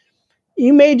 14%.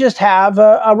 You may just have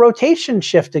a rotation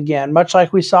shift again, much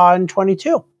like we saw in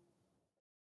 22.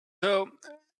 So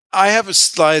I have a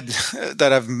slide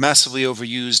that I've massively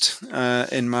overused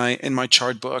in my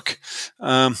chart book,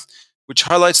 which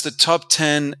highlights the top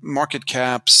 10 market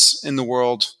caps in the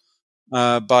world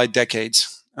by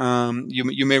decades.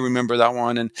 You may remember that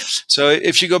one. And so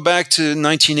if you go back to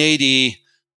 1980,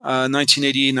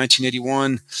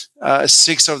 1981,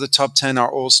 6 of the top 10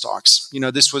 are oil stocks.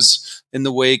 This was in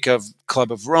the wake of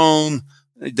Club of Rome.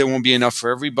 There won't be enough for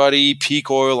everybody, peak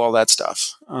oil, all that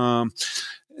stuff.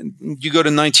 You go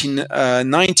to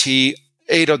 1990,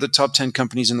 8 of the top 10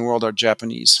 companies in the world are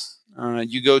Japanese.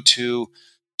 You go to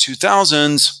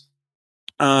 2000s,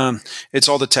 It's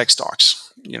all the tech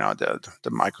stocks, the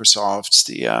Microsofts,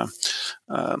 the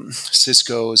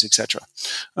Cisco's, etc.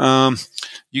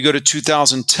 You go to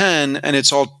 2010, and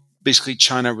it's all basically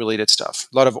China-related stuff.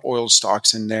 A lot of oil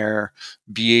stocks in there,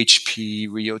 BHP,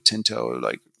 Rio Tinto,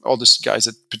 like all these guys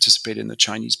that participated in the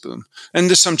Chinese boom. And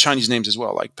there's some Chinese names as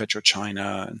well, like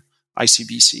PetroChina and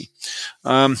ICBC.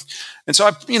 And so,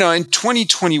 in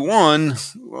 2021,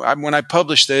 when I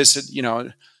published this,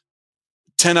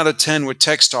 10 out of 10 were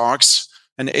tech stocks,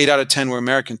 and 8 out of 10 were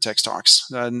American tech stocks.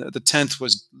 The 10th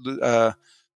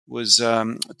was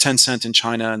Tencent in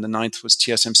China, and the 9th was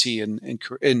TSMC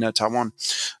in Taiwan.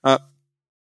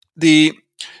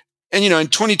 In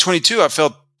 2022, I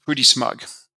felt pretty smug.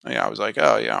 I was like,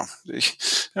 oh yeah,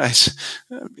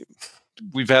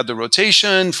 we've had the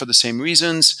rotation for the same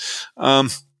reasons.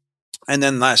 And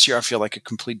then last year, I feel like a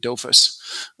complete doofus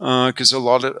because a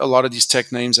lot of these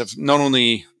tech names have not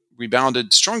only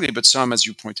rebounded strongly, but some, as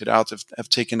you pointed out, have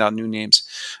taken out new names.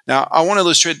 Now, I want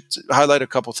to highlight a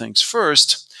couple things.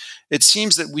 First, it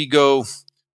seems that we go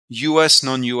U.S.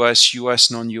 non-U.S., U.S.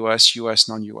 non-U.S., U.S.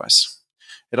 non-U.S.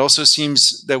 It also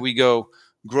seems that we go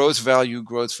growth value,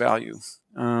 growth value.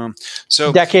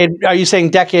 So decade? Are you saying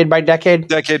decade by decade?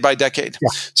 Decade by decade. Yeah.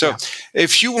 So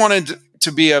if you wanted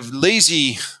to be a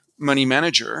lazy money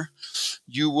manager,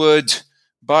 you would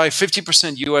buy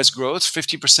 50% U.S. growth,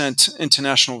 50%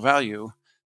 international value,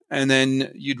 and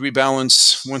then you'd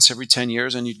rebalance once every 10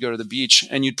 years, and you'd go to the beach,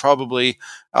 and you'd probably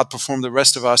outperform the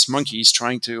rest of us monkeys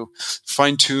trying to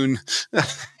fine-tune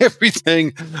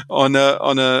everything on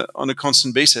a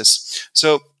constant basis.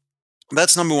 So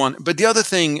that's number one. But the other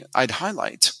thing I'd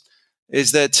highlight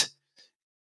is that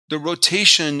the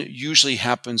rotation usually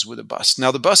happens with a bust.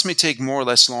 Now, the bust may take more or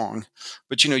less long,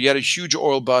 but you had a huge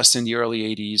oil bust in the early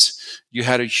 80s. You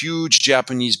had a huge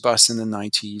Japanese bust in the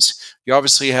 90s. You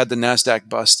obviously had the NASDAQ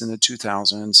bust in the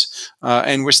 2000s,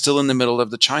 and we're still in the middle of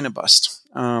the China bust.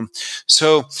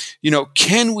 So,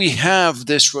 can we have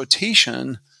this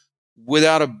rotation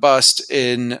without a bust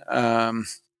in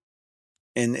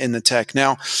the tech?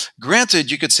 Now,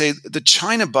 granted, you could say the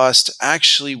China bust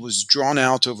actually was drawn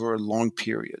out over a long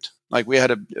period. Like we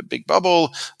had a big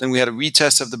bubble, then we had a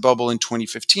retest of the bubble in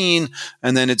 2015,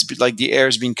 and then it's like the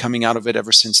air's been coming out of it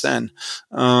ever since then.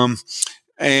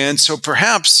 And so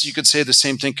perhaps you could say the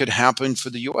same thing could happen for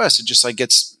the US. It just like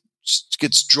gets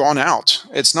drawn out.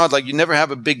 It's not like you never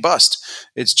have a big bust.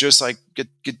 It's just like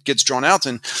gets drawn out,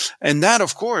 and that,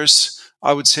 of course,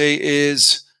 I would say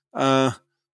is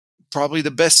probably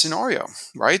the best scenario,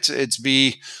 right? It's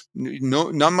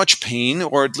not much pain,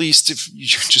 or at least if you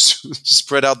just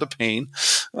spread out the pain.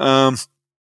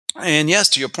 And yes,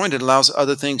 to your point, it allows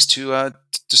other things to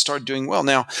start doing well.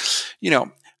 Now,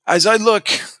 as I look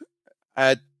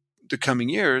at the coming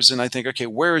years, and I think, okay,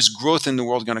 where is growth in the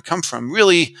world going to come from?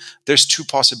 Really, there's two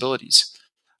possibilities.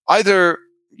 Either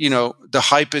the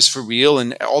hype is for real,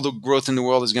 and all the growth in the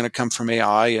world is going to come from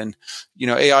AI, and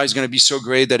AI is going to be so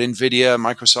great that Nvidia,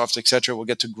 Microsoft, etc., will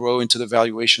get to grow into the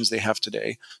valuations they have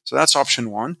today. So that's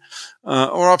option one.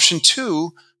 Or option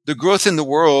two, the growth in the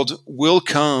world will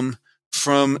come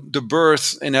from the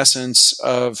birth, in essence,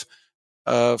 of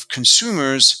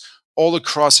consumers all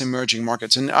across emerging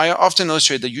markets. And I often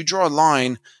illustrate that you draw a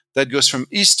line that goes from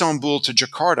Istanbul to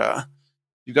Jakarta.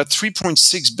 You've got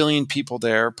 3.6 billion people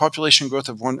there, population growth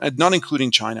of not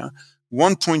including China,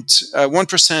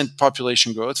 1%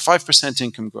 population growth, 5%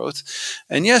 income growth.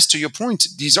 And yes, to your point,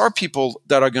 these are people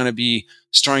that are going to be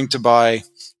starting to buy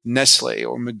Nestle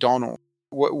or McDonald's,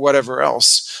 whatever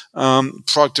else,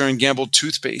 Procter & Gamble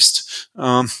toothpaste,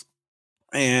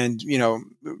 and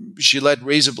Gillette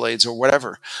razor blades or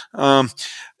whatever.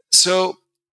 So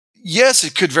yes,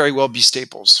 it could very well be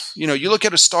staples. You look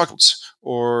at a stock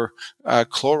or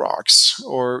Clorox,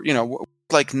 or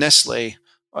like Nestle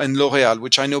and L'Oreal,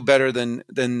 which I know better than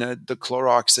the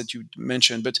Clorox that you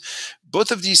mentioned. But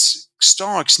both of these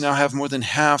stocks now have more than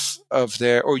half of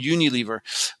their, or Unilever.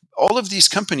 All of these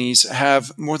companies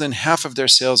have more than half of their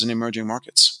sales in emerging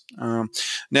markets.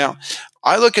 Now,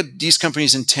 I look at these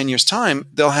companies in 10 years' time,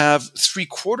 they'll have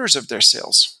 3/4 of their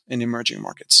sales in emerging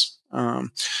markets.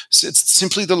 So it's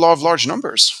simply the law of large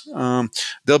numbers.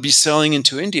 They'll be selling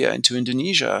into India, into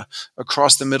Indonesia,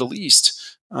 across the Middle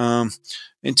East,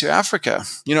 into Africa.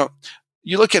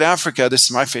 You look at Africa, this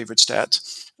is my favorite stat.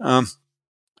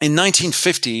 In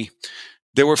 1950,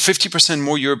 there were 50%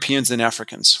 more Europeans than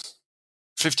Africans.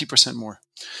 50% more.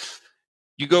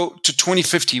 You go to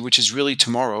 2050, which is really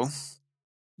tomorrow,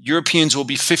 Europeans will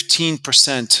be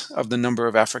 15% of the number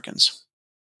of Africans.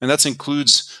 And that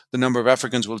includes the number of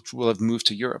Africans which will have moved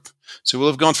to Europe. So we'll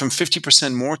have gone from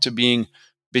 50% more to being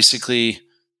basically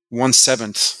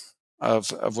 1/7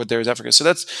 of what there is Africa.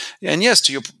 So and yes,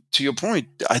 to your point,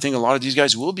 I think a lot of these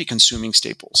guys will be consuming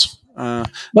staples.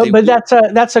 But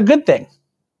that's a good thing.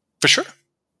 For sure.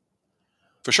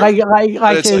 For sure.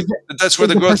 That's where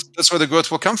the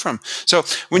growth will come from. So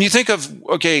when you think of,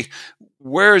 okay,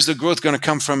 where is the growth going to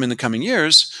come from in the coming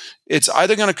years? It's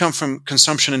either going to come from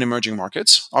consumption in emerging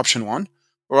markets, option one,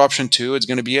 or option two, it's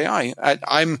going to be AI.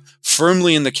 I'm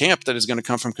firmly in the camp that it's going to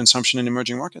come from consumption in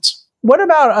emerging markets. What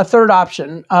about a third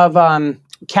option of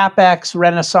CapEx,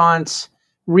 renaissance,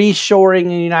 reshoring in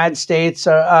the United States,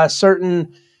 a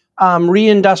certain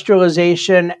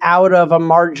reindustrialization out of a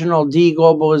marginal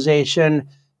deglobalization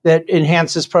that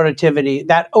enhances productivity?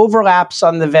 That overlaps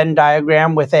on the Venn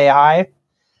diagram with AI.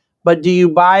 But do you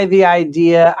buy the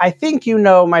idea? I think you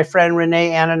know my friend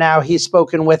Renee Ananow. He's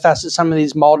spoken with us at some of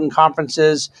these Malden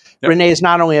conferences. Yep. Renee is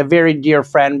not only a very dear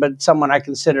friend, but someone I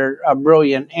consider a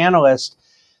brilliant analyst.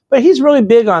 But he's really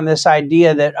big on this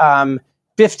idea that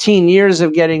 15 years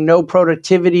of getting no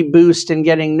productivity boost and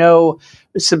getting no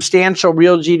substantial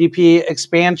real GDP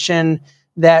expansion,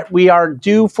 that we are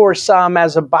due for some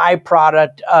as a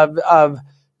byproduct of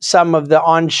some of the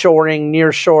onshoring,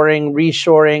 nearshoring,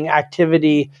 reshoring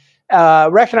activity.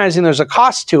 Recognizing there's a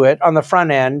cost to it on the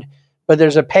front end, but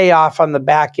there's a payoff on the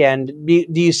back end.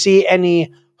 Do you see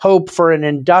any hope for an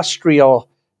industrial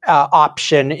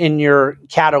option in your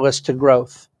catalyst to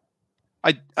growth?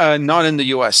 Not in the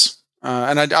U.S.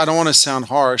 And I don't want to sound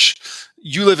harsh.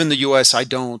 You live in the U.S., I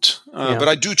don't. But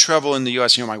I do travel in the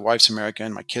U.S. My wife's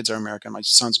American, my kids are American, my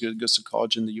son's goes to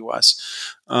college in the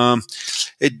U.S.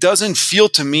 It doesn't feel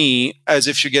to me as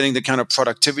if you're getting the kind of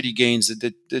productivity gains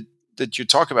that you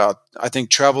talk about. I think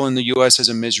travel in the U.S. is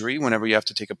a misery whenever you have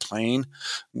to take a plane,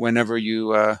 whenever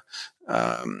you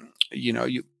have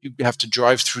to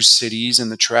drive through cities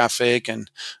and the traffic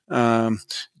and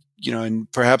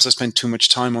and perhaps I spend too much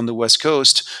time on the West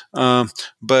Coast.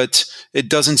 But it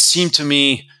doesn't seem to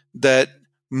me that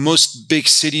most big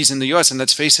cities in the U.S., and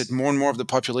let's face it, more and more of the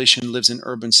population lives in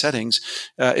urban settings.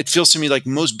 It feels to me like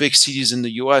most big cities in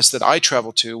the U.S. that I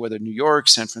travel to, whether New York,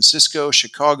 San Francisco,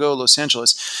 Chicago, Los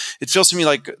Angeles, it feels to me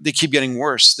like they keep getting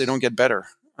worse. They don't get better.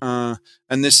 And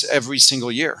this every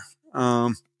single year.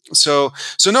 So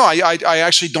no, I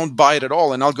actually don't buy it at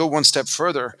all. And I'll go one step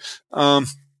further.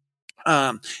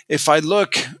 If I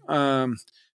look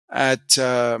at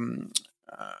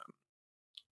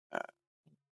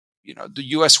the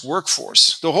U.S.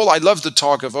 workforce, I love the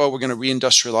talk of, we're going to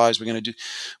reindustrialize, we're going to do,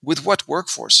 with what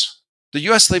workforce? The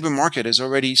U.S. labor market is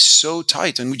already so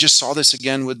tight, and we just saw this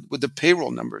again with the payroll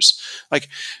numbers. Like,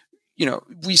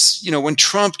 when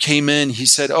Trump came in, he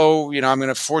said, I'm going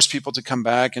to force people to come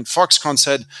back, and Foxconn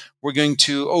said, we're going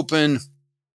to open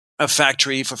a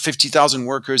factory for 50,000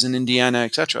 workers in Indiana,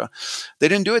 etc. They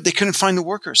didn't do it. They couldn't find the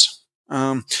workers.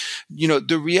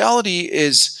 The reality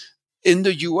is, in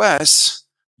the U.S.,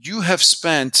 you have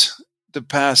spent the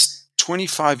past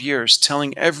 25 years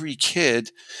telling every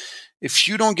kid, if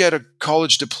you don't get a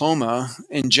college diploma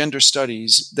in gender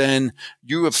studies, then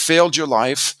you have failed your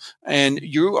life and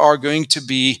you are going to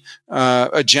be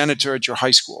a janitor at your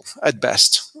high school at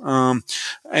best.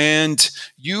 And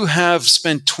you have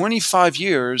spent 25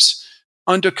 years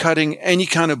undercutting any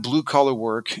kind of blue collar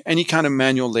work, any kind of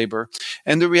manual labor.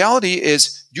 And the reality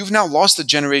is you've now lost a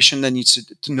generation that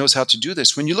knows how to do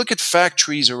this. When you look at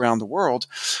factories around the world,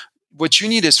 what you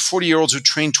need is 40-year-olds who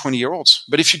train 20-year-olds.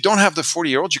 But if you don't have the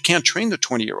 40-year-olds, you can't train the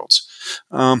 20-year-olds.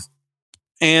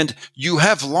 And you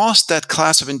have lost that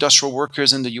class of industrial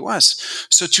workers in the U.S.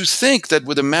 So to think that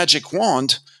with a magic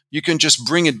wand, you can just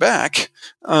bring it back,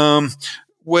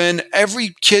 when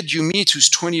every kid you meet who's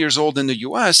 20 years old in the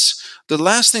U.S., the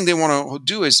last thing they want to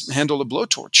do is handle a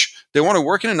blowtorch. They want to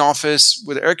work in an office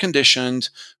with air conditioned,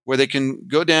 where they can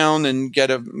go down and get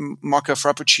a mocha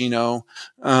frappuccino,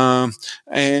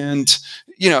 and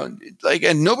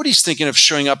nobody's thinking of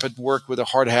showing up at work with a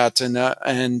hard hat.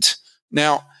 And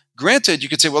now, granted, you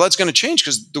could say, well, that's going to change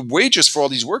because the wages for all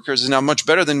these workers is now much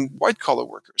better than white collar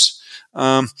workers,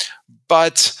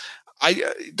 but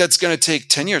that's going to take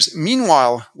 10 years.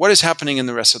 Meanwhile, what is happening in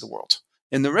the rest of the world?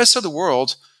 In the rest of the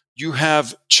world, you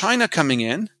have China coming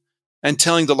in and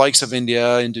telling the likes of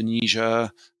India,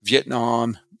 Indonesia,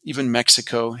 Vietnam, even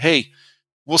Mexico, hey,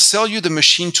 we'll sell you the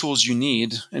machine tools you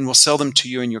need and we'll sell them to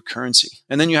you in your currency.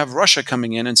 And then you have Russia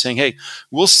coming in and saying, hey,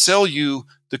 we'll sell you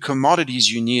the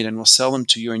commodities you need and we'll sell them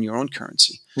to you in your own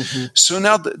currency. Mm-hmm. So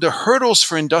now the hurdles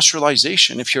for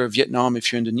industrialization, if you're Vietnam,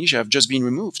 if you're Indonesia, have just been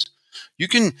removed. You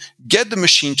can get the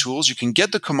machine tools, you can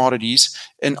get the commodities,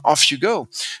 and off you go.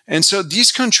 And so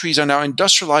these countries are now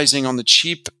industrializing on the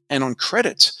cheap and on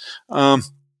credit.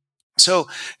 So,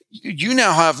 you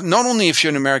now have, not only if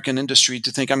you're an American industry,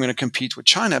 to think I'm going to compete with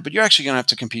China, but you're actually going to have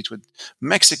to compete with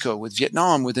Mexico, with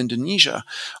Vietnam, with Indonesia,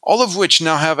 all of which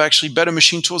now have actually better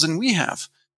machine tools than we have.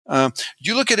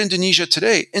 You look at Indonesia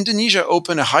today. Indonesia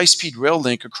opened a high-speed rail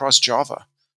link across Java.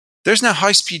 There's now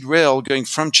high-speed rail going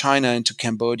from China into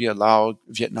Cambodia, Laos,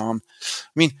 Vietnam.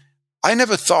 I mean, I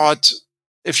never thought,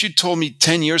 if you told me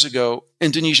 10 years ago,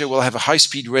 Indonesia will have a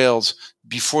high-speed rails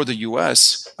before the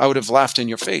US, I would have laughed in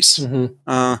your face.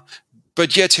 Mm-hmm.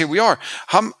 But yet here we are.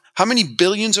 How many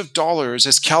billions of dollars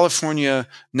has California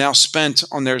now spent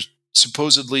on their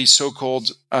supposedly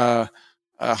so-called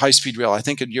high-speed rail? I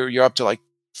think you're up to like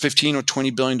 $15 or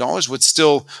 $20 billion with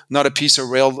still not a piece of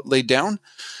rail laid down.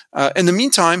 In the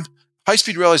meantime,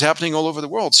 high-speed rail is happening all over the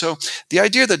world. So the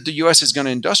idea that the U.S. is going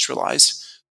to industrialize,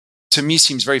 to me,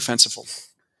 seems very fanciful.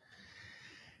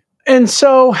 And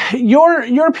so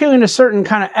you're appealing to certain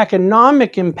kind of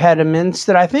economic impediments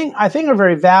that I think are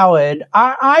very valid.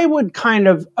 I would kind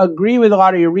of agree with a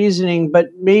lot of your reasoning, but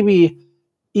maybe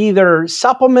either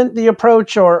supplement the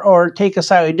approach or take a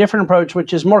slightly different approach,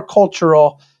 which is more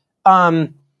cultural.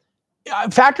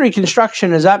 Factory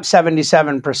construction is up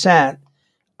 77%.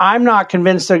 I'm not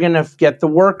convinced they're going to get the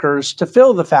workers to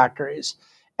fill the factories.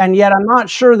 And yet I'm not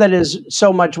sure that is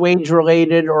so much wage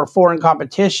related or foreign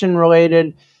competition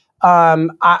related.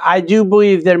 I do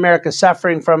believe that America is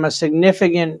suffering from a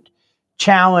significant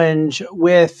challenge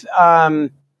with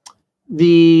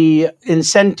the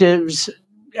incentives,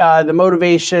 the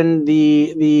motivation,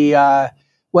 the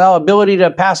ability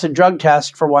to pass a drug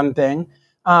test, for one thing,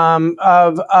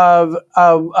 of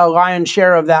a lion's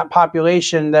share of that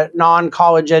population, that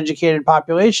non-college educated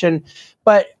population.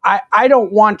 But I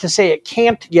don't want to say it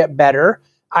can't get better.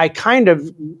 I kind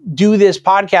of do this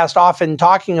podcast often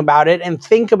talking about it and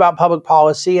think about public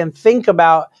policy and think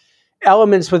about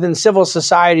elements within civil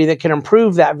society that can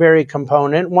improve that very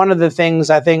component. One of the things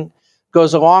I think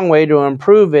goes a long way to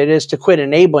improve it is to quit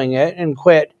enabling it and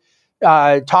quit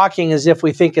talking as if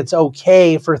we think it's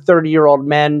okay for 30-year-old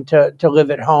men to live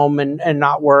at home and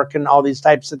not work and all these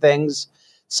types of things.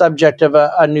 Subject of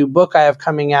a new book I have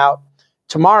coming out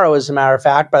tomorrow, as a matter of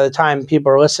fact, by the time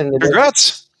people are listening to this.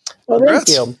 Congrats. Well,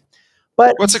 Congrats. thank you.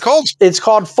 But what's it called? It's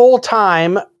called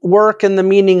Full-Time Work and the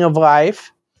Meaning of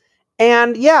Life.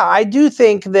 And yeah, I do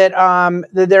think that,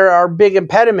 that there are big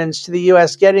impediments to the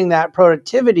U.S. getting that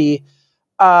productivity.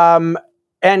 And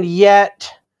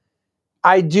yet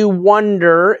I do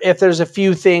wonder if there's a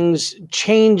few things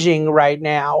changing right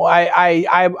now.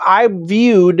 I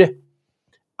viewed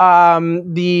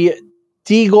the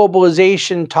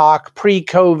deglobalization talk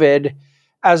pre-COVID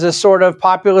as a sort of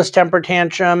populist temper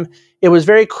tantrum. It was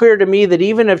very clear to me that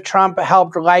even if Trump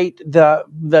helped light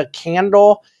the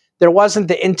candle, there wasn't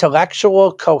the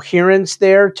intellectual coherence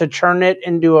there to turn it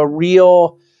into a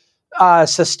real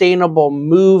sustainable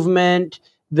movement.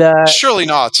 Surely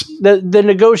not. The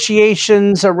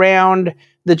negotiations around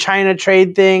the China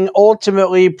trade thing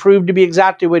ultimately proved to be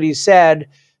exactly what he said.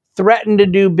 Threaten to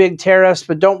do big tariffs,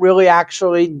 but don't really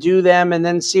actually do them, and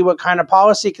then see what kind of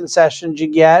policy concessions you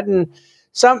get. And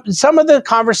some of the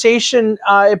conversation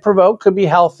it provoked could be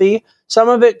healthy. Some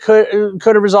of it could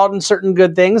have resulted in certain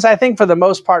good things. I think for the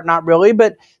most part, not really,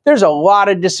 but there's a lot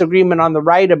of disagreement on the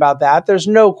right about that. There's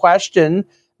no question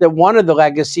that one of the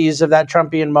legacies of that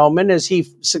Trumpian moment is he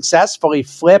successfully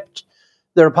flipped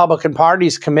the Republican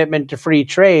Party's commitment to free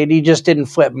trade. He just didn't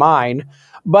flip mine.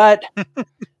 But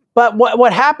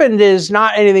what happened is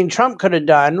not anything Trump could have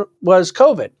done was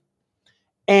COVID.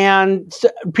 And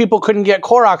people couldn't get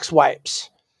Clorox wipes.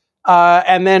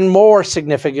 And then more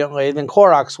significantly than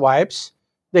Clorox wipes,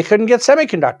 they couldn't get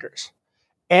semiconductors.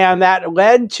 And that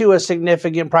led to a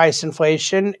significant price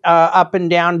inflation up and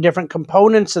down different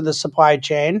components of the supply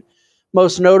chain,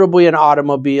 most notably in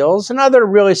automobiles and other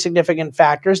really significant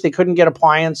factors. They couldn't get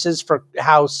appliances for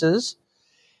houses.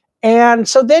 And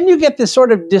so then you get this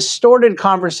sort of distorted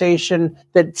conversation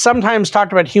that sometimes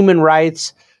talked about human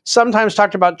rights, sometimes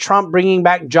talked about Trump bringing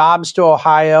back jobs to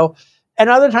Ohio, and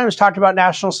other times talked about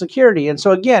national security. And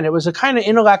so again, it was a kind of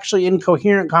intellectually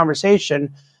incoherent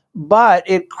conversation, but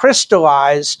it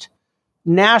crystallized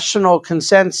national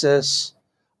consensus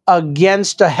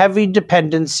against a heavy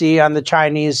dependency on the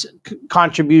Chinese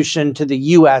contribution to the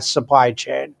U.S. supply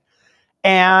chain.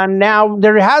 And now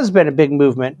there has been a big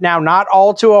movement. Now, not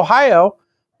all to Ohio,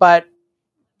 but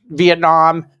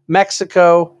Vietnam,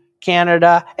 Mexico,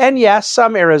 Canada, and yes,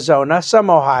 some Arizona, some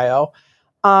Ohio.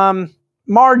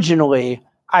 Marginally,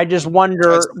 I just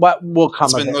wonder what will come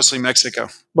It's of been it. mostly Mexico.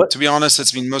 What? To be honest,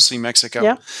 it's been mostly Mexico.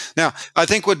 Yeah. Now, I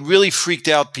think what really freaked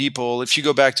out people, if you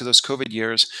go back to those COVID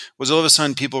years, was all of a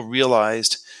sudden people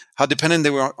realized how dependent they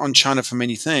were on China for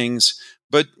many things.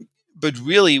 But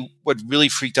really, what really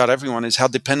freaked out everyone is how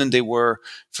dependent they were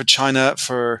for China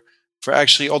for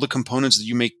actually all the components that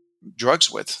you make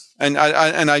drugs with. And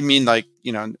I mean, like,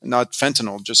 not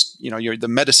fentanyl, just the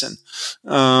medicine,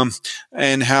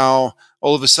 and how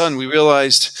all of a sudden we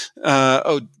realized,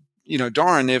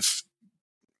 darn, if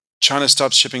China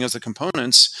stops shipping us the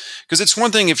components, because it's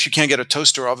one thing if you can't get a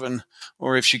toaster oven,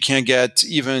 or if you can't get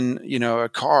even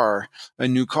a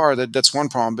new car, that's one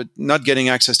problem. But not getting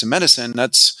access to medicine,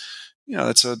 that's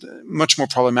a much more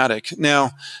problematic.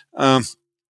 Now,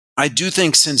 I do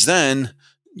think since then,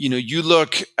 you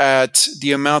look at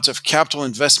the amount of capital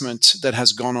investment that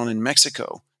has gone on in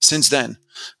Mexico since then,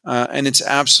 and it's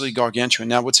absolutely gargantuan.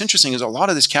 Now, what's interesting is a lot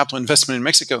of this capital investment in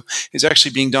Mexico is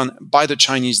actually being done by the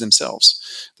Chinese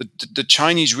themselves. The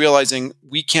Chinese realizing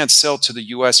we can't sell to the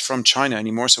U.S. from China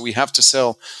anymore, so we have to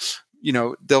sell.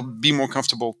 They'll be more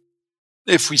comfortable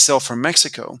if we sell from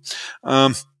Mexico.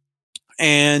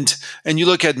 And you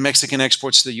look at Mexican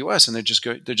exports to the U.S. and they're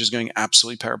just going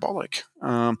absolutely parabolic.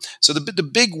 So the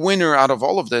big winner out of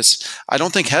all of this, I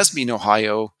don't think has been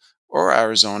Ohio or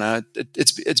Arizona.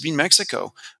 It's been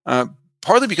Mexico.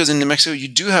 Partly because in New Mexico you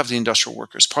do have the industrial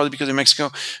workers. Partly because in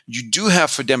Mexico you do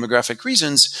have, for demographic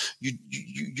reasons,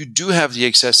 you do have the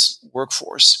excess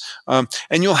workforce,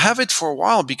 and you'll have it for a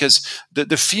while because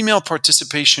the female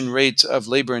participation rate of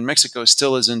labor in Mexico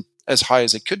still isn't as high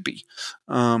as it could be.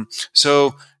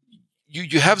 So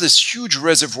you have this huge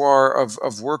reservoir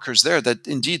of workers there that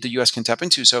indeed the U.S. can tap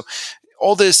into. So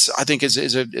all this, I think,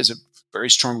 is a very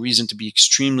strong reason to be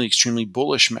extremely, extremely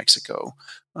bullish Mexico.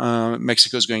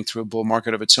 Mexico is going through a bull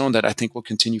market of its own that I think will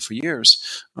continue for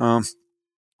years.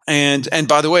 And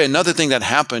by the way, another thing that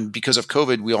happened because of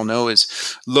COVID, we all know,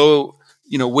 is low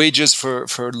wages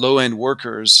for low-end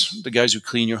workers, the guys who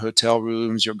clean your hotel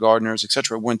rooms, your gardeners,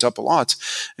 etc., went up a lot.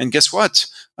 And guess what?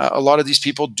 A lot of these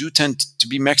people do tend to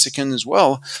be Mexican as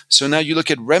well. So now you look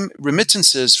at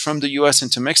remittances from the U.S.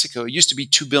 into Mexico. It used to be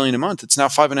 $2 billion a month. It's now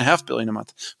 $5.5 billion a month.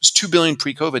 It was $2 billion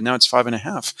pre-COVID. Now it's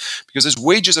 $5.5 because as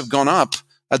wages have gone up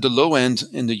at the low end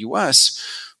in the U.S.,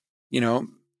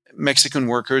 Mexican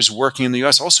workers working in the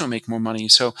U.S. also make more money.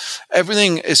 So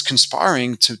everything is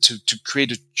conspiring to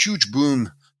create a huge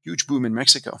boom in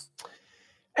Mexico.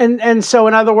 And so,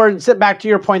 in other words, back to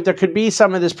your point, there could be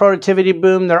some of this productivity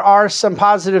boom. There are some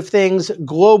positive things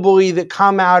globally that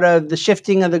come out of the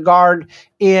shifting of the guard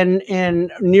in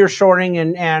nearshoring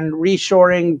and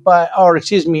reshoring,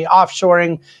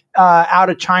 offshoring out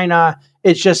of China.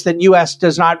 It's just that U.S.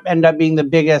 does not end up being the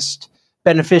biggest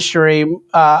beneficiary.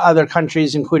 Other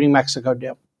countries, including Mexico,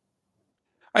 do.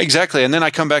 Exactly. And then I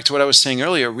come back to what I was saying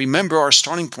earlier. Remember our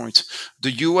starting point.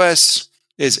 The U.S.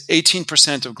 is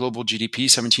 18% of global GDP,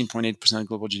 17.8% of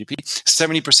global GDP,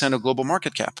 70% of global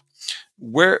market cap.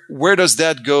 Where does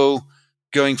that go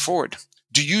going forward?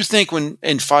 Do you think when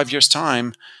in 5 years'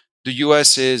 time, the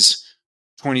U.S. is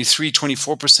 23,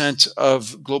 24%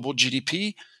 of global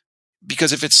GDP?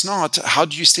 Because if it's not, how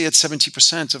do you stay at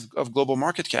 70% of global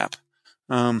market cap?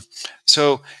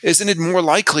 So isn't it more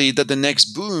likely that the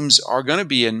next booms are going to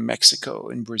be in Mexico,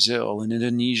 in Brazil, in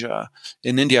Indonesia,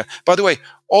 in India? By the way,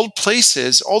 all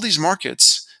these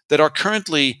markets that are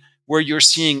currently where you're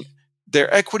seeing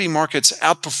their equity markets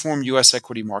outperform U.S.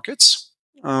 equity markets,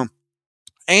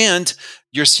 and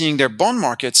you're seeing their bond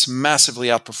markets massively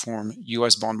outperform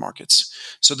U.S. bond markets.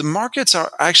 So the markets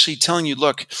are actually telling you,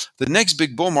 look, the next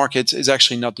big bull market is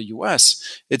actually not the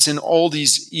U.S. It's in all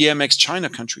these EMX China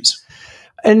countries.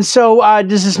 And so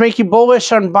does this make you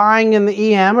bullish on buying in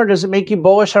the EM, or does it make you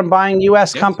bullish on buying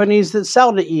U.S. companies that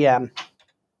sell to EM?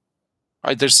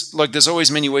 Right, there's always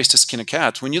many ways to skin a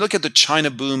cat. When you look at the China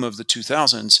boom of the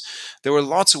 2000s, there were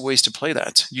lots of ways to play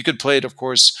that. You could play it, of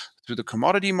course, through the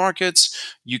commodity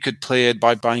markets. You could play it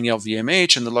by buying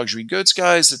LVMH and the luxury goods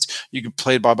guys. You could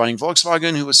play it by buying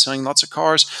Volkswagen, who was selling lots of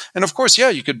cars. And of course,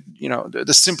 you could,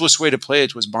 the simplest way to play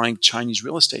it was buying Chinese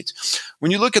real estate. When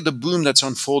you look at the boom that's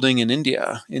unfolding in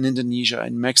India, in Indonesia,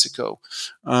 in Mexico,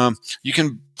 you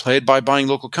can play it by buying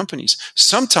local companies.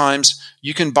 Sometimes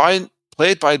you can play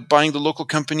it by buying the local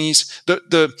companies,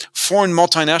 the foreign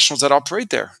multinationals that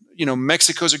operate there.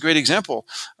 Mexico is a great example.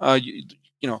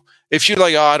 If you're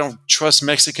like, I don't trust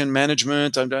Mexican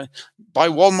management, buy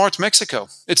Walmart Mexico.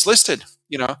 It's listed.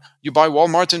 You buy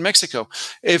Walmart in Mexico.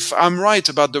 If I'm right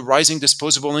about the rising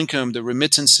disposable income, the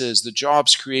remittances, the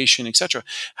jobs creation, etc.,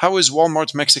 how is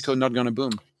Walmart Mexico not going to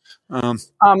boom?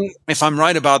 If I'm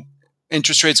right about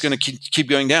interest rates going to keep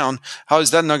going down. How is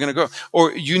that not going to grow?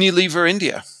 Or Unilever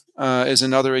India is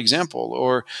another example.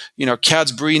 Or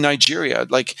Cadbury Nigeria.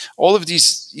 Like all of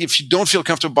these, if you don't feel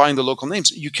comfortable buying the local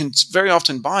names, you can very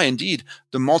often buy indeed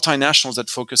the multinationals that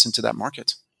focus into that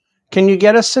market. Can you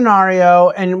get a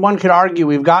scenario? And one could argue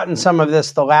we've gotten some of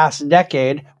this the last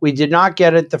decade. We did not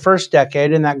get it the first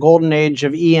decade in that golden age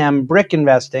of EM brick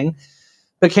investing.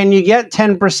 But can you get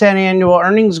 10% annual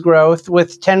earnings growth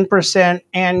with 10%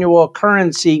 annual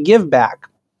currency give back?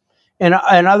 In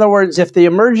other words, if the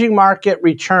emerging market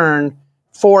return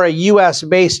for a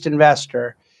US-based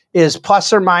investor is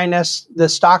plus or minus the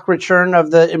stock return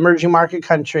of the emerging market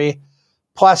country,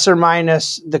 plus or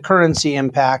minus the currency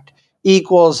impact,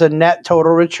 equals a net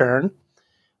total return,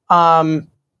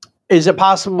 is it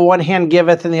possible one hand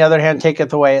giveth and the other hand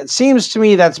taketh away? It seems to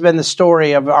me that's been the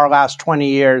story of our last 20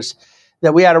 years,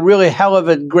 that we had a really hell of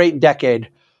a great decade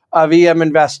of EM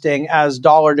investing as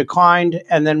dollar declined.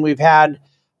 And then we've had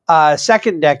a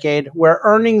second decade where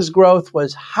earnings growth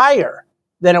was higher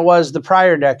than it was the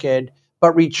prior decade,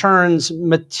 but returns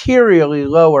materially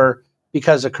lower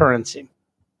because of currency.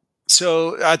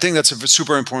 So I think that's a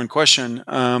super important question.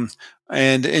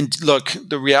 And look,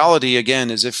 the reality again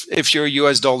is if you're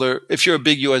a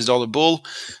big US dollar bull,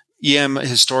 EM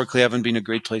historically haven't been a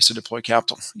great place to deploy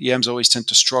capital. EMs always tend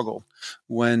to struggle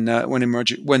when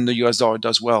the US dollar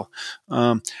does well.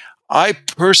 I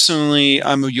personally,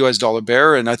 I'm a US dollar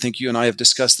bear, and I think you and I have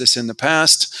discussed this in the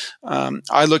past.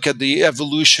 I look at the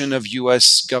evolution of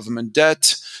US government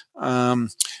debt.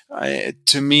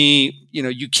 To me,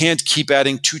 you can't keep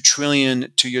adding $2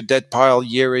 trillion to your debt pile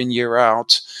year in, year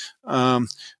out,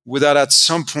 without at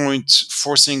some point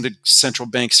forcing the central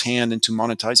bank's hand into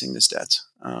monetizing this debt.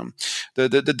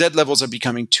 The debt levels are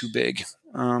becoming too big.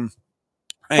 And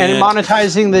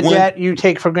monetizing the debt you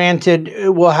take for granted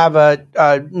will have a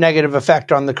negative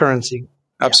effect on the currency.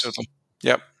 Absolutely.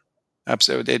 Yeah. Yep.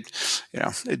 Absolutely.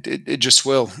 It just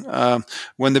will.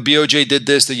 When the BOJ did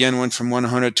this, the yen went from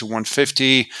 100 to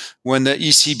 150. When the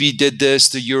ECB did this,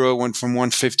 the euro went from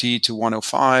 150 to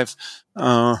 105.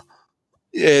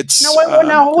 Wait a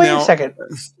second.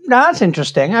 Now that's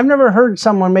interesting. I've never heard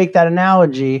someone make that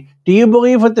analogy. Do you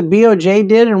believe what the BOJ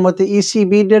did and what the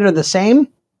ECB did are the same?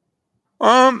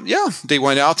 Yeah, they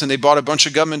went out and they bought a bunch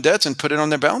of government debt and put it on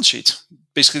their balance sheet.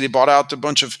 Basically, they bought out a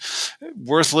bunch of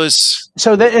worthless.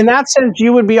 So that in that sense,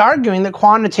 you would be arguing that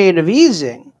quantitative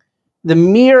easing, the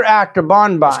mere act of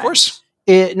bond buying, of course,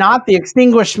 not the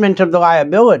extinguishment of the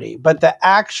liability, but the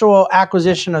actual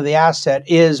acquisition of the asset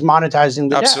is monetizing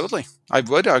the debt. Absolutely. I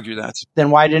would argue that. Then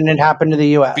why didn't it happen to the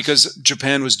U.S.? Because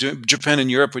Japan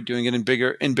and Europe were doing it in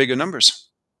bigger numbers.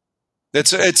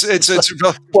 It's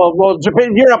well,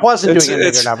 Europe wasn't doing it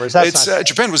in bigger numbers.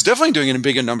 Japan was definitely doing it in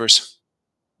bigger numbers.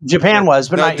 Japan was,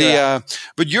 but not Europe.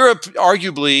 But Europe,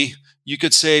 arguably, you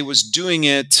could say, was doing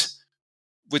it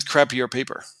with crappier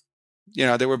paper.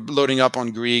 They were loading up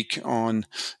on Greek, on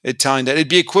Italian. That it'd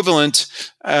be equivalent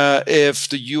if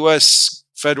the U.S.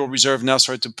 Federal Reserve now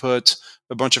started to put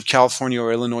a bunch of California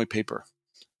or Illinois paper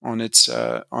on its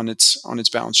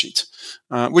balance sheet,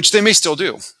 which they may still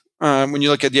do. When you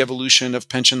look at the evolution of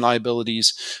pension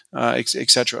liabilities, et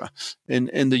cetera,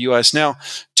 in the U.S. Now,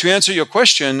 to answer your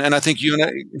question, and I think you and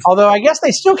I... Although I guess they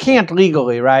still can't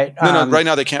legally, right? No, right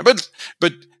now they can't. But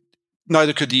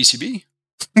neither could the ECB.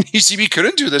 The ECB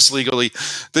couldn't do this legally.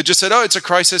 They just said, it's a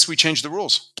crisis, we changed the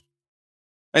rules.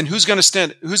 And who's going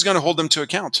to hold them to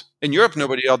account? In Europe,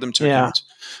 nobody held them to account.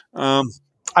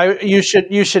 You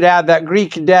should add that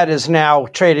Greek debt is now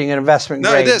trading at investment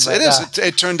grade. No, it is.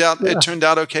 It turned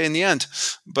out okay in the end.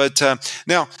 But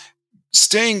now,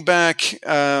 staying back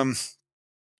on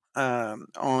I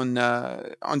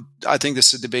think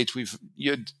this is a debate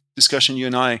discussion you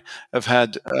and I have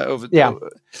had over. Yeah.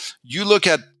 You look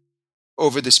at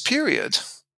over this period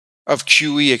of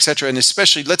QE, et cetera, and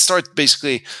especially let's start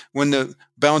basically when the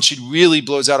balance sheet really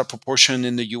blows out of proportion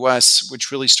in the U.S.,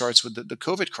 which really starts with the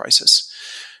COVID crisis.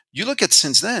 You look at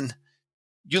since then,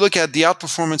 you look at the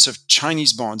outperformance of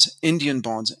Chinese bonds, Indian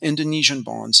bonds, Indonesian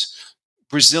bonds,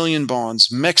 Brazilian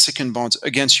bonds, Mexican bonds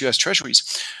against U.S. treasuries.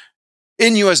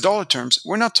 In U.S. dollar terms,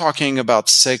 we're not talking about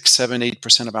 6, 7,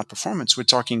 8% of outperformance. We're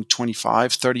talking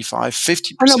 25, 35,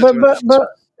 50%.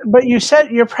 But you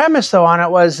said your premise, though, on it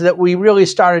was that we really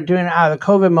started doing it out of the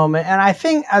COVID moment. And I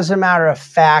think, as a matter of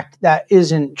fact, that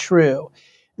isn't true.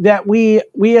 That we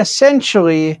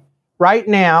essentially, right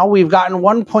now, we've gotten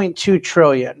 1.2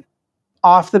 trillion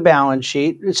off the balance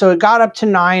sheet. So it got up to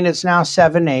 9. It's now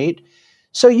 7, 8.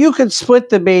 So you could split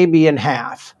the baby in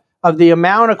half of the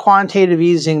amount of quantitative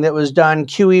easing that was done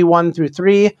QE 1 through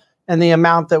 3 and the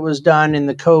amount that was done in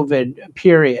the COVID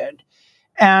period.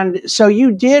 And so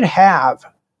you did have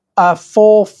a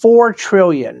full 4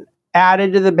 trillion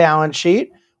added to the balance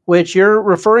sheet, which you're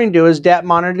referring to as debt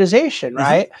monetization,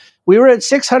 right? Mm-hmm. We were at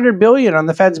 600 billion on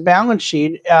the Fed's balance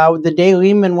sheet the day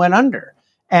Lehman went under.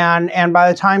 And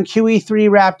by the time QE3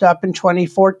 wrapped up in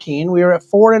 2014, we were at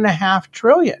 4.5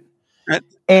 trillion.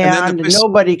 And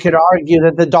nobody could argue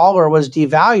that the dollar was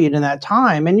devalued in that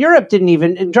time. And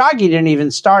Draghi didn't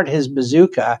even start his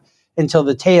bazooka until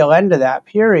the tail end of that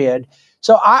period.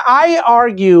 So I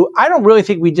argue, I don't really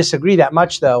think we disagree that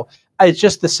much, though. It's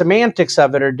just the semantics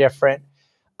of it are different.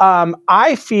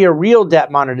 I fear real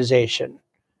debt monetization,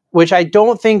 which I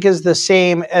don't think is the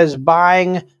same as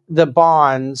buying the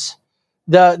bonds.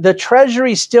 The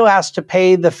Treasury still has to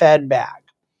pay the Fed back.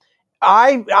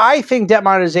 I think debt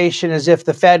monetization is if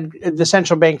the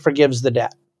central bank forgives the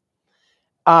debt.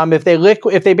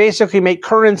 If they basically make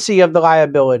currency of the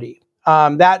liability,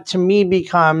 that to me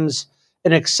becomes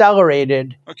an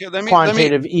accelerated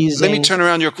quantitative easing. Let me turn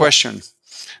around your question.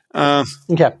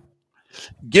 Okay.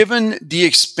 Given the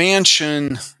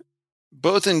expansion,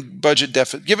 both in budget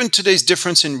deficit, given today's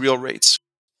difference in real rates,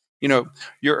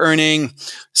 you're earning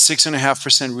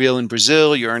 6.5% real in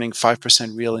Brazil, you're earning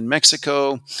 5% real in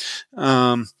Mexico.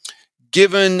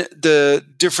 Given the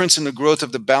difference in the growth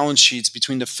of the balance sheets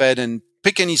between the Fed and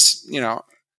pick any,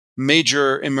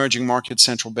 major emerging market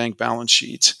central bank balance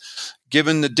sheet,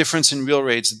 given the difference in real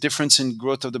rates, the difference in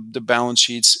growth of the balance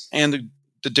sheets, and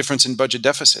the difference in budget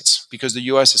deficits, because the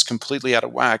U.S. is completely out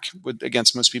of whack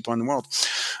against most people in the world.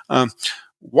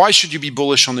 Why should you be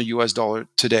bullish on the U.S. dollar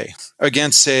today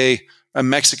against, say, a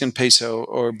Mexican peso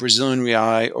or a Brazilian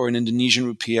real or an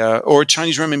Indonesian rupiah or a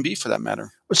Chinese renminbi for that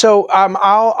matter? So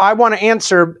I want to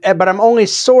answer, but I'm only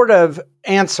sort of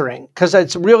answering because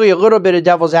it's really a little bit of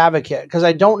devil's advocate because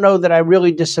I don't know that I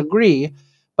really disagree.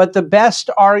 But the best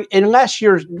are, unless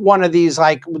you're one of these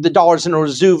like the dollar's in a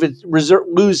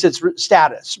lose its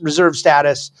reserve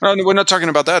status. No, we're not talking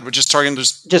about that. We're just talking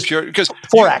just pure because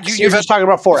Forex. You're just talking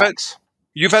about Forex.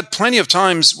 You've had plenty of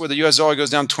times where the U.S. dollar goes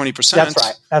down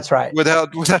 20%. That's right.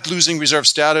 Without losing reserve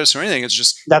status or anything. It's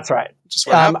just that's right. Just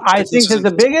what happens. I think that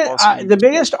the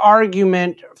biggest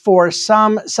argument for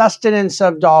some sustenance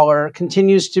of dollar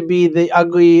continues to be the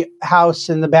ugly house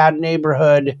in the bad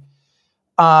neighborhood,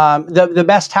 the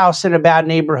best house in a bad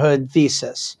neighborhood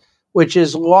thesis, which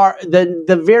is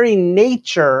the very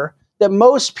nature that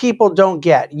most people don't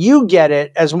get. You get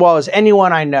it as well as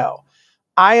anyone I know.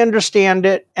 I understand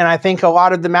it, and I think a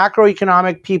lot of the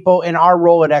macroeconomic people in our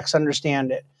Rolodex understand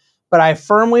it. But I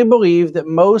firmly believe that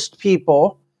most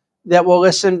people that will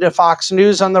listen to Fox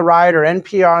News on the right or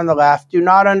NPR on the left do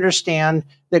not understand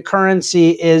that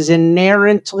currency is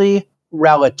inherently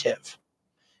relative.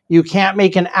 You can't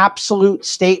make an absolute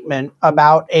statement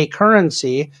about a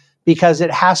currency because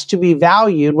it has to be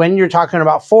valued when you're talking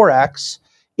about Forex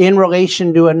in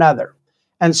relation to another.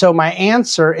 And so my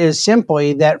answer is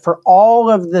simply that for all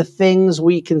of the things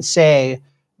we can say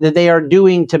that they are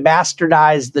doing to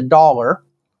bastardize the dollar,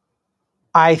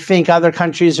 I think other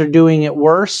countries are doing it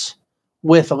worse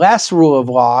with less rule of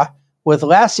law, with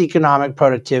less economic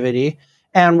productivity,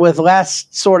 and with less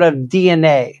sort of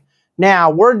DNA. Now,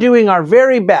 we're doing our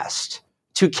very best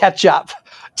to catch up,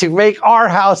 to make our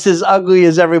house as ugly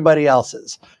as everybody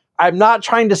else's. I'm not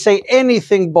trying to say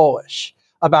anything bullish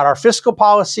about our fiscal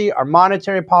policy, our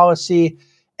monetary policy,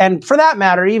 and for that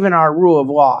matter, even our rule of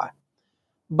law.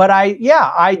 But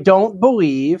I don't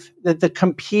believe that the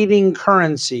competing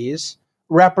currencies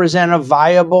represent a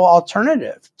viable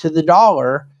alternative to the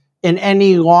dollar in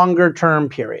any longer term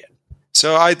period.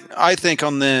 So I think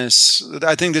on this,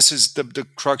 I think this is the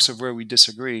crux of where we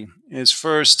disagree. Is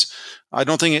first, I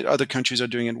don't think other countries are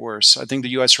doing it worse. I think the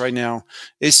U.S. right now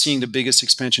is seeing the biggest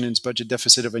expansion in its budget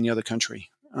deficit of any other country.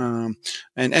 And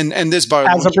this by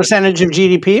as a percentage of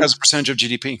GDP, as a percentage of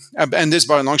GDP, and this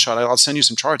by a long shot. I'll send you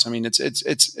some charts. I mean,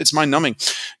 it's mind numbing.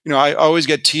 I always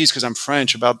get teased because I'm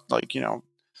French about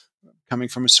coming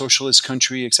from a socialist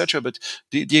country, etc. But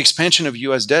the expansion of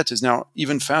U.S. debt is now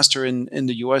even faster in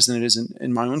the U.S. than it is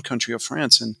in my own country of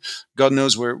France. And God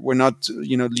knows we're not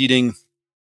leading.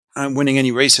 Winning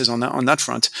any races on that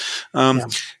front.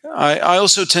 I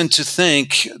also tend to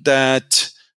think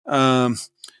that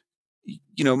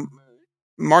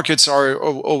markets are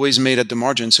always made at the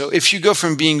margin. So if you go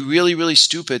from being really, really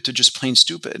stupid to just plain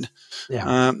stupid,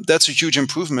 that's a huge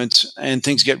improvement and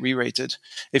things get re-rated.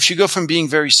 If you go from being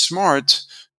very smart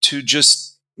to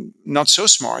just not so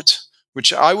smart,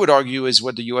 which I would argue is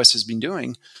what the US has been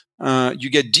doing, you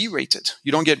get derated.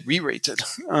 You don't get re-rated.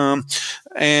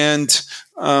 And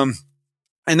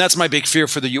And that's my big fear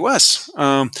for the U.S.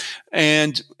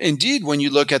 And indeed, when you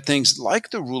look at things like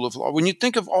the rule of law, when you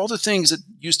think of all the things that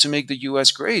used to make the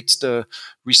U.S. great, the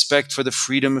respect for the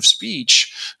freedom of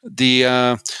speech, the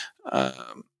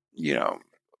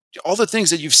all the things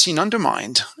that you've seen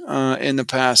undermined in the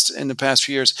past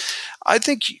few years, I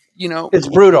think it's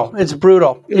brutal. It's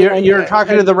brutal. You're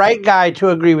talking to the right guy to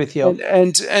agree with you.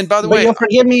 And by the But way, you'll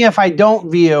forgive me if I don't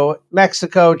view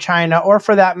Mexico, China, or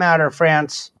for that matter,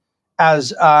 France,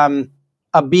 as a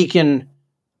beacon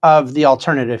of the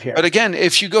alternative here. But again,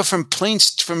 if you go from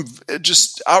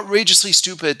just outrageously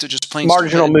stupid to just plain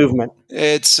marginal stupid, movement,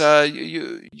 it's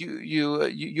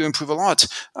you improve a lot.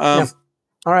 Yeah.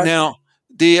 All right. Now,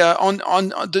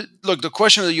 the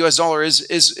question of the U.S. dollar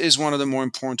is one of the more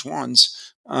important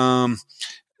ones.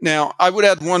 Now, I would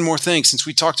add one more thing since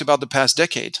we talked about the past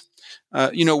decade.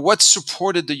 What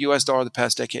supported the U.S. dollar the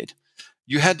past decade?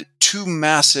 You had two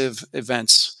massive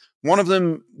events. One of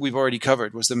them we've already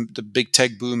covered was the big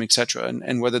tech boom, et cetera,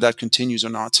 and whether that continues or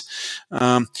not.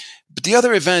 But the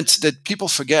other event that people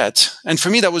forget, and for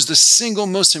me that was the single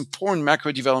most important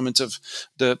macro development of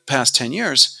the past 10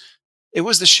 years, it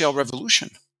was the shale revolution.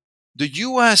 The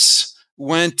U.S.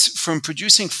 went from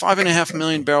producing 5.5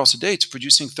 million barrels a day to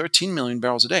producing 13 million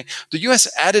barrels a day. The U.S.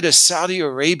 added a Saudi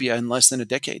Arabia in less than a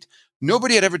decade.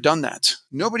 Nobody had ever done that.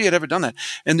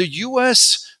 And the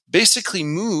U.S. basically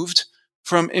moved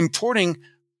from importing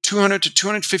 $200 to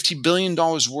 $250 billion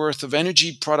worth of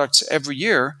energy products every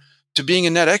year to being a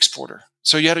net exporter.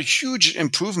 So you had a huge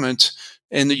improvement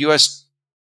in the U.S.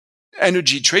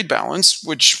 energy trade balance,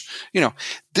 which,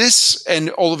 and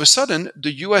all of a sudden,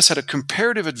 the U.S. had a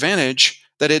comparative advantage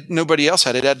that nobody else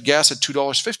had. It had gas at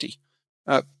 $2.50.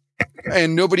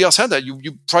 And nobody else had that.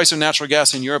 Price of natural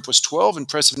gas in Europe was 12, and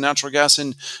price of natural gas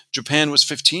in Japan was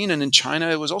 15, and in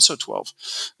China it was also 12.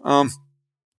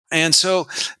 And so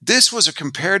this was a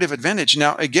comparative advantage.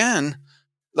 Now, again,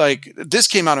 this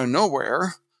came out of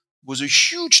nowhere, was a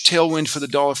huge tailwind for the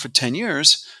dollar for 10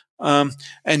 years.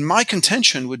 And my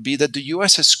contention would be that the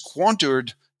U.S. has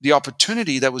squandered the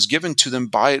opportunity that was given to them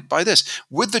by this.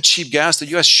 With the cheap gas, the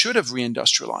U.S. should have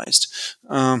reindustrialized.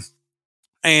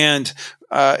 And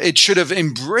it should have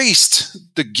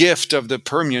embraced the gift of the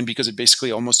Permian, because it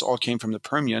basically almost all came from the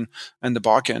Permian and the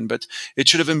Bakken. But it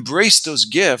should have embraced those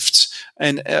gifts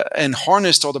and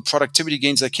harnessed all the productivity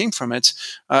gains that came from it.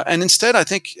 And instead, I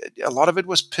think a lot of it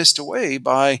was pissed away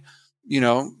by,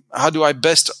 how do I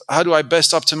best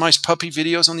optimize puppy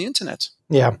videos on the internet?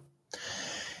 Yeah.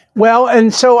 Well,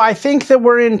 and so I think that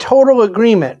we're in total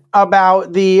agreement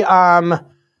about the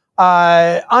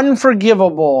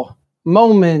unforgivable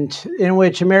moment in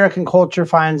which American culture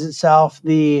finds itself.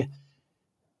 The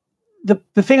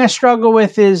thing I struggle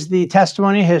with is the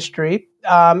testimony of history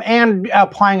and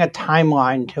applying a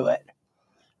timeline to it.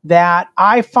 That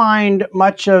I find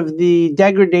much of the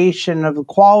degradation of the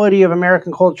quality of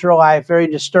American cultural life very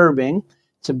disturbing.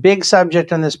 It's a big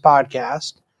subject on this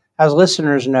podcast, as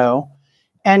listeners know,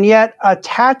 and yet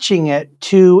attaching it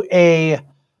to a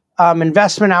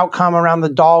investment outcome around the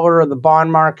dollar or the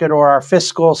bond market or our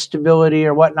fiscal stability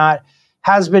or whatnot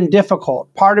has been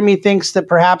difficult. Part of me thinks that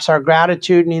perhaps our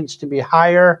gratitude needs to be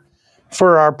higher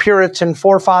for our Puritan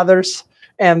forefathers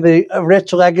and the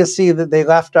rich legacy that they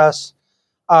left us.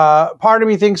 Part of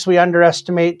me thinks we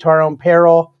underestimate to our own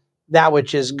peril that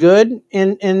which is good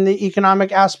in the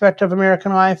economic aspect of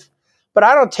American life. But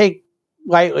I don't take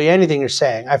lightly anything you're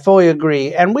saying. I fully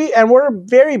agree. And we're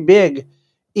very big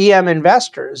EM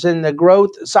investors in the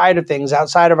growth side of things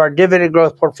outside of our dividend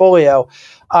growth portfolio.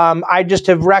 I just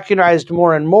have recognized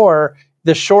more and more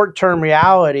the short-term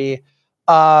reality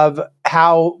of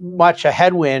how much a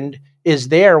headwind is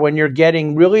there when you're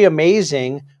getting really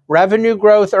amazing revenue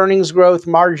growth, earnings growth,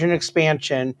 margin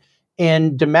expansion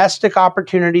in domestic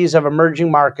opportunities of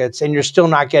emerging markets, and you're still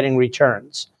not getting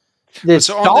returns. It's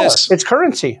dollar. It's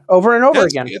currency over and over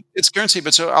again. It's currency,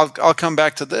 but so I'll come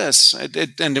back to this, and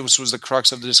this was the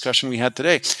crux of the discussion we had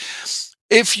today.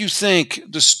 If you think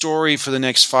the story for the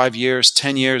next 5 years,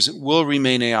 10 years will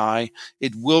remain AI,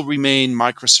 it will remain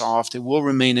Microsoft, it will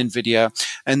remain NVIDIA,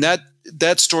 and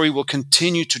that story will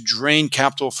continue to drain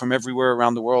capital from everywhere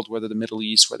around the world, whether the Middle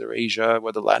East, whether Asia,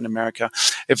 whether Latin America.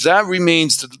 If that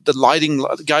remains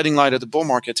the guiding light of the bull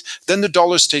market, then the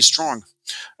dollar stays strong.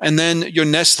 And then your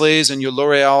Nestle's and your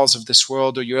L'Oreal's of this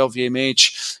world, or your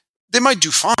LVMH, they might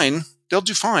do fine. They'll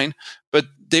do fine, but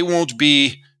that won't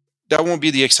be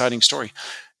the exciting story.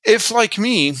 If, like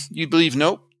me, you believe,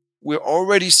 nope, we're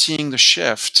already seeing the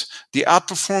shift. The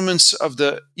outperformance of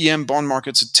the EM bond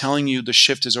markets are telling you the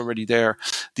shift is already there.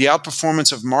 The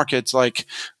outperformance of markets like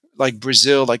like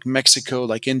Brazil, like Mexico,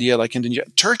 like India, like Indonesia,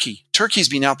 Turkey's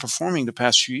been outperforming the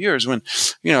past few years when,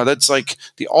 that's like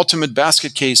the ultimate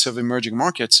basket case of emerging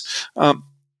markets.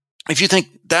 If you think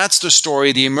that's the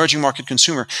story, the emerging market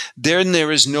consumer, then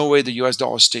there is no way the US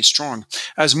dollar stays strong.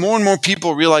 As more and more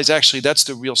people realize actually that's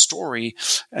the real story,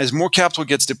 as more capital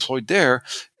gets deployed there,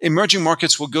 emerging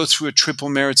markets will go through a triple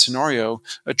merit scenario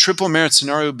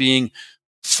being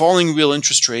falling real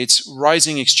interest rates,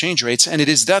 rising exchange rates, and it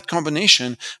is that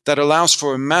combination that allows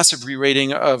for a massive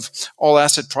re-rating of all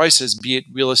asset prices, be it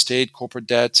real estate, corporate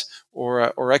debt,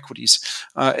 or equities.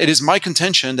 It is my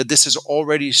contention that this has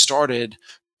already started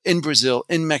in Brazil,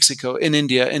 in Mexico, in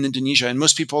India, in Indonesia, and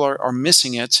most people are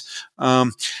missing it.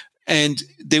 And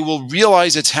they will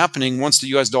realize it's happening once the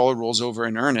US dollar rolls over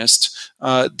in earnest.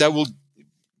 That will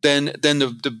then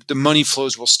the money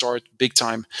flows will start big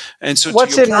time. And so,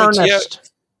 what's to your in point, earnest?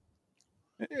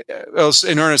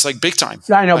 In earnest, like big time.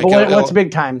 I know, like, but what's big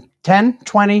time? 10,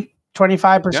 20,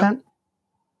 25%?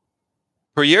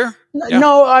 Per year? Yeah.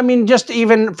 No, I mean, just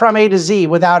even from A to Z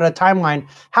without a timeline.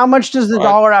 How much does the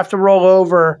dollar have to roll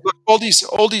over? All these.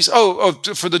 Oh,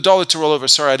 for the dollar to roll over.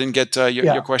 Sorry, I didn't get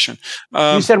your question.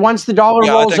 You said once the dollar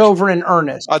rolls over in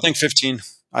earnest. I think 15.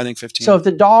 So if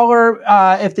the dollar,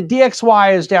 if the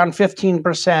DXY is down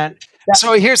 15%.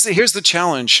 So here's the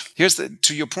challenge.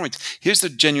 To your point, here's the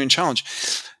genuine challenge.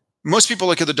 Most people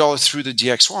look at the dollar through the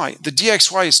DXY. The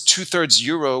DXY is 2/3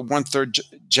 euro, 1/3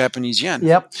 Japanese yen.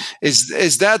 Yep.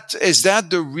 Is that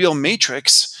the real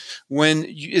matrix?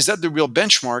 Is that the real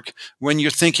benchmark when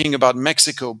you're thinking about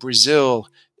Mexico, Brazil,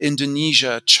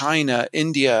 Indonesia, China,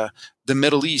 India, the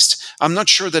Middle East? I'm not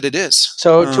sure that it is.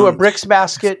 So to a BRICS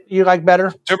basket, you like better?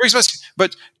 To a BRICS basket,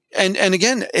 but and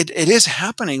again, it is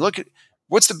happening. Look at.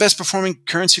 What's the best performing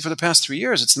currency for the past 3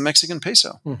 years? It's the Mexican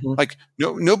peso. Mm-hmm. Like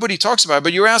nobody talks about it.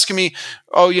 But you're asking me,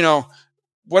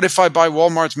 what if I buy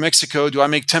Walmart Mexico? Do I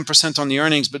make 10% on the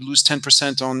earnings but lose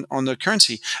 10% on the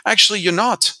currency? Actually, you're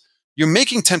not. You're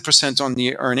making 10% on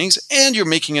the earnings and you're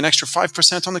making an extra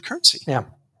 5% on the currency. Yeah.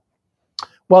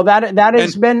 Well, that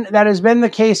has been the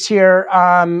case here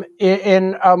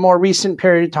in a more recent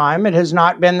period of time. It has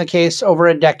not been the case over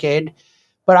a decade.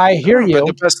 But I hear you.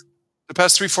 But the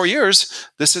past 3-4 years,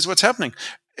 this is what's happening.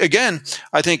 Again,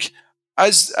 I think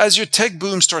as your tech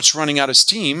boom starts running out of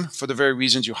steam for the very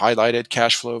reasons you highlighted,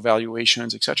 cash flow,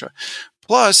 valuations, etc.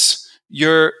 Plus,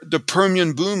 the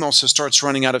Permian boom also starts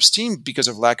running out of steam because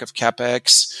of lack of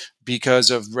capex, because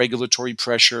of regulatory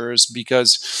pressures,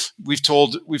 because we've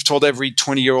told every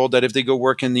 20-year-old that if they go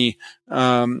work in the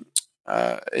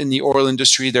oil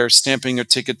industry, they're stamping a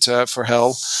ticket for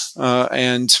hell,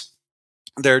 and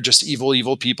they're just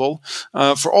evil people.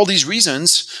 For all these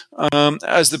reasons,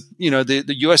 as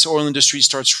the U.S. oil industry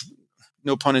starts,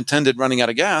 no pun intended, running out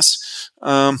of gas,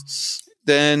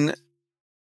 then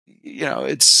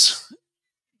it's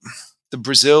the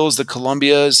Brazils, the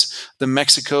Colombias, the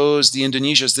Mexicos, the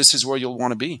Indonesias. This is where you'll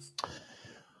want to be.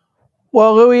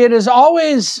 Well, Louis, it is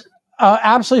always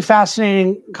absolutely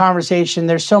fascinating conversation.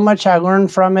 There's so much I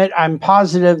learned from it. I'm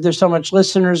positive there's so much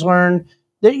listeners learn.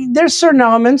 There's certain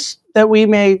elements that we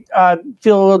may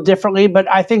feel a little differently, but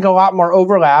I think a lot more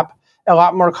overlap, a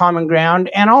lot more common ground,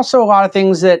 and also a lot of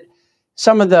things that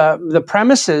some of the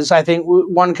premises I think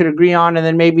one could agree on, and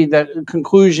then maybe the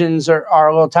conclusions are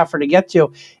a little tougher to get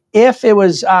to. If it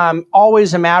was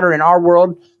always a matter in our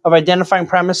world of identifying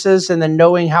premises and then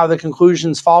knowing how the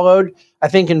conclusions followed, I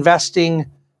think investing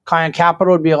client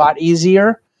capital would be a lot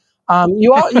easier.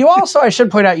 You also, I should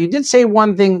point out, you did say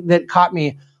one thing that caught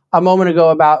me a moment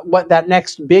ago about what that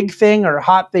next big thing or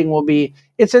hot thing will be.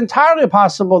 It's entirely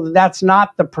possible that that's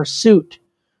not the pursuit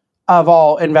of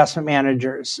all investment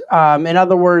managers. In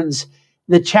other words,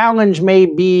 the challenge may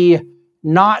be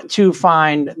not to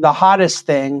find the hottest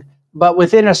thing, but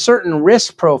within a certain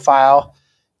risk profile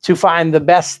to find the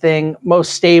best thing,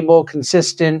 most stable,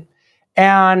 consistent.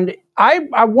 And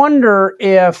I wonder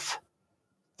if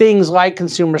things like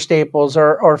consumer staples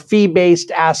or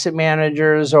fee-based asset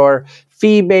managers or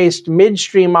fee-based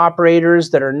midstream operators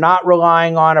that are not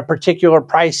relying on a particular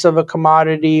price of a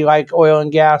commodity like oil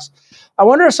and gas. I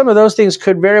wonder if some of those things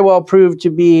could very well prove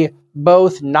to be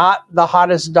both not the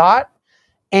hottest dot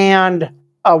and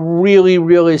a really,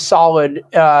 really solid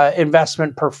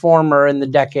investment performer in the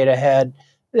decade ahead.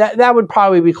 That would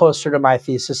probably be closer to my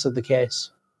thesis of the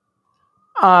case.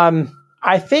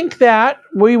 I think that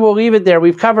we will leave it there.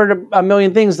 We've covered a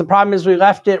million things. The problem is we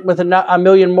left it with a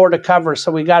million more to cover,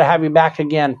 so we got to have you back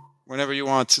again. Whenever you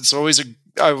want.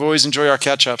 I've always enjoyed our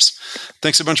catch-ups.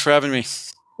 Thanks so much for having me.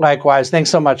 Likewise.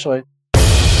 Thanks so much, Lloyd.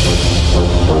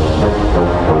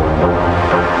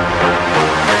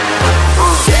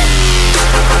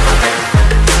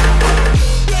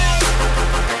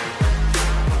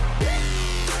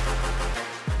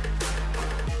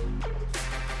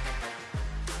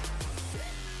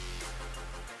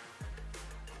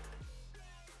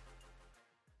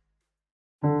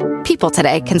 people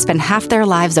today can spend half their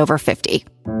lives over 50.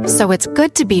 So it's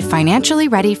good to be financially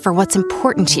ready for what's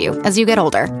important to you as you get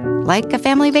older, like a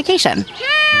family vacation.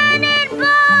 Cannonball!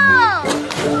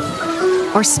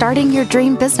 Or starting your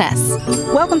dream business.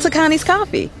 Welcome to Connie's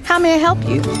Coffee. How may I help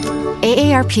you?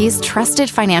 AARP's trusted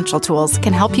financial tools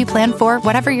can help you plan for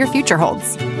whatever your future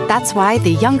holds. That's why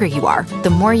the younger you are,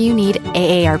 the more you need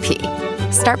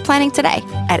AARP. Start planning today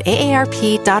at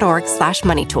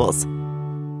aarp.org/moneytools.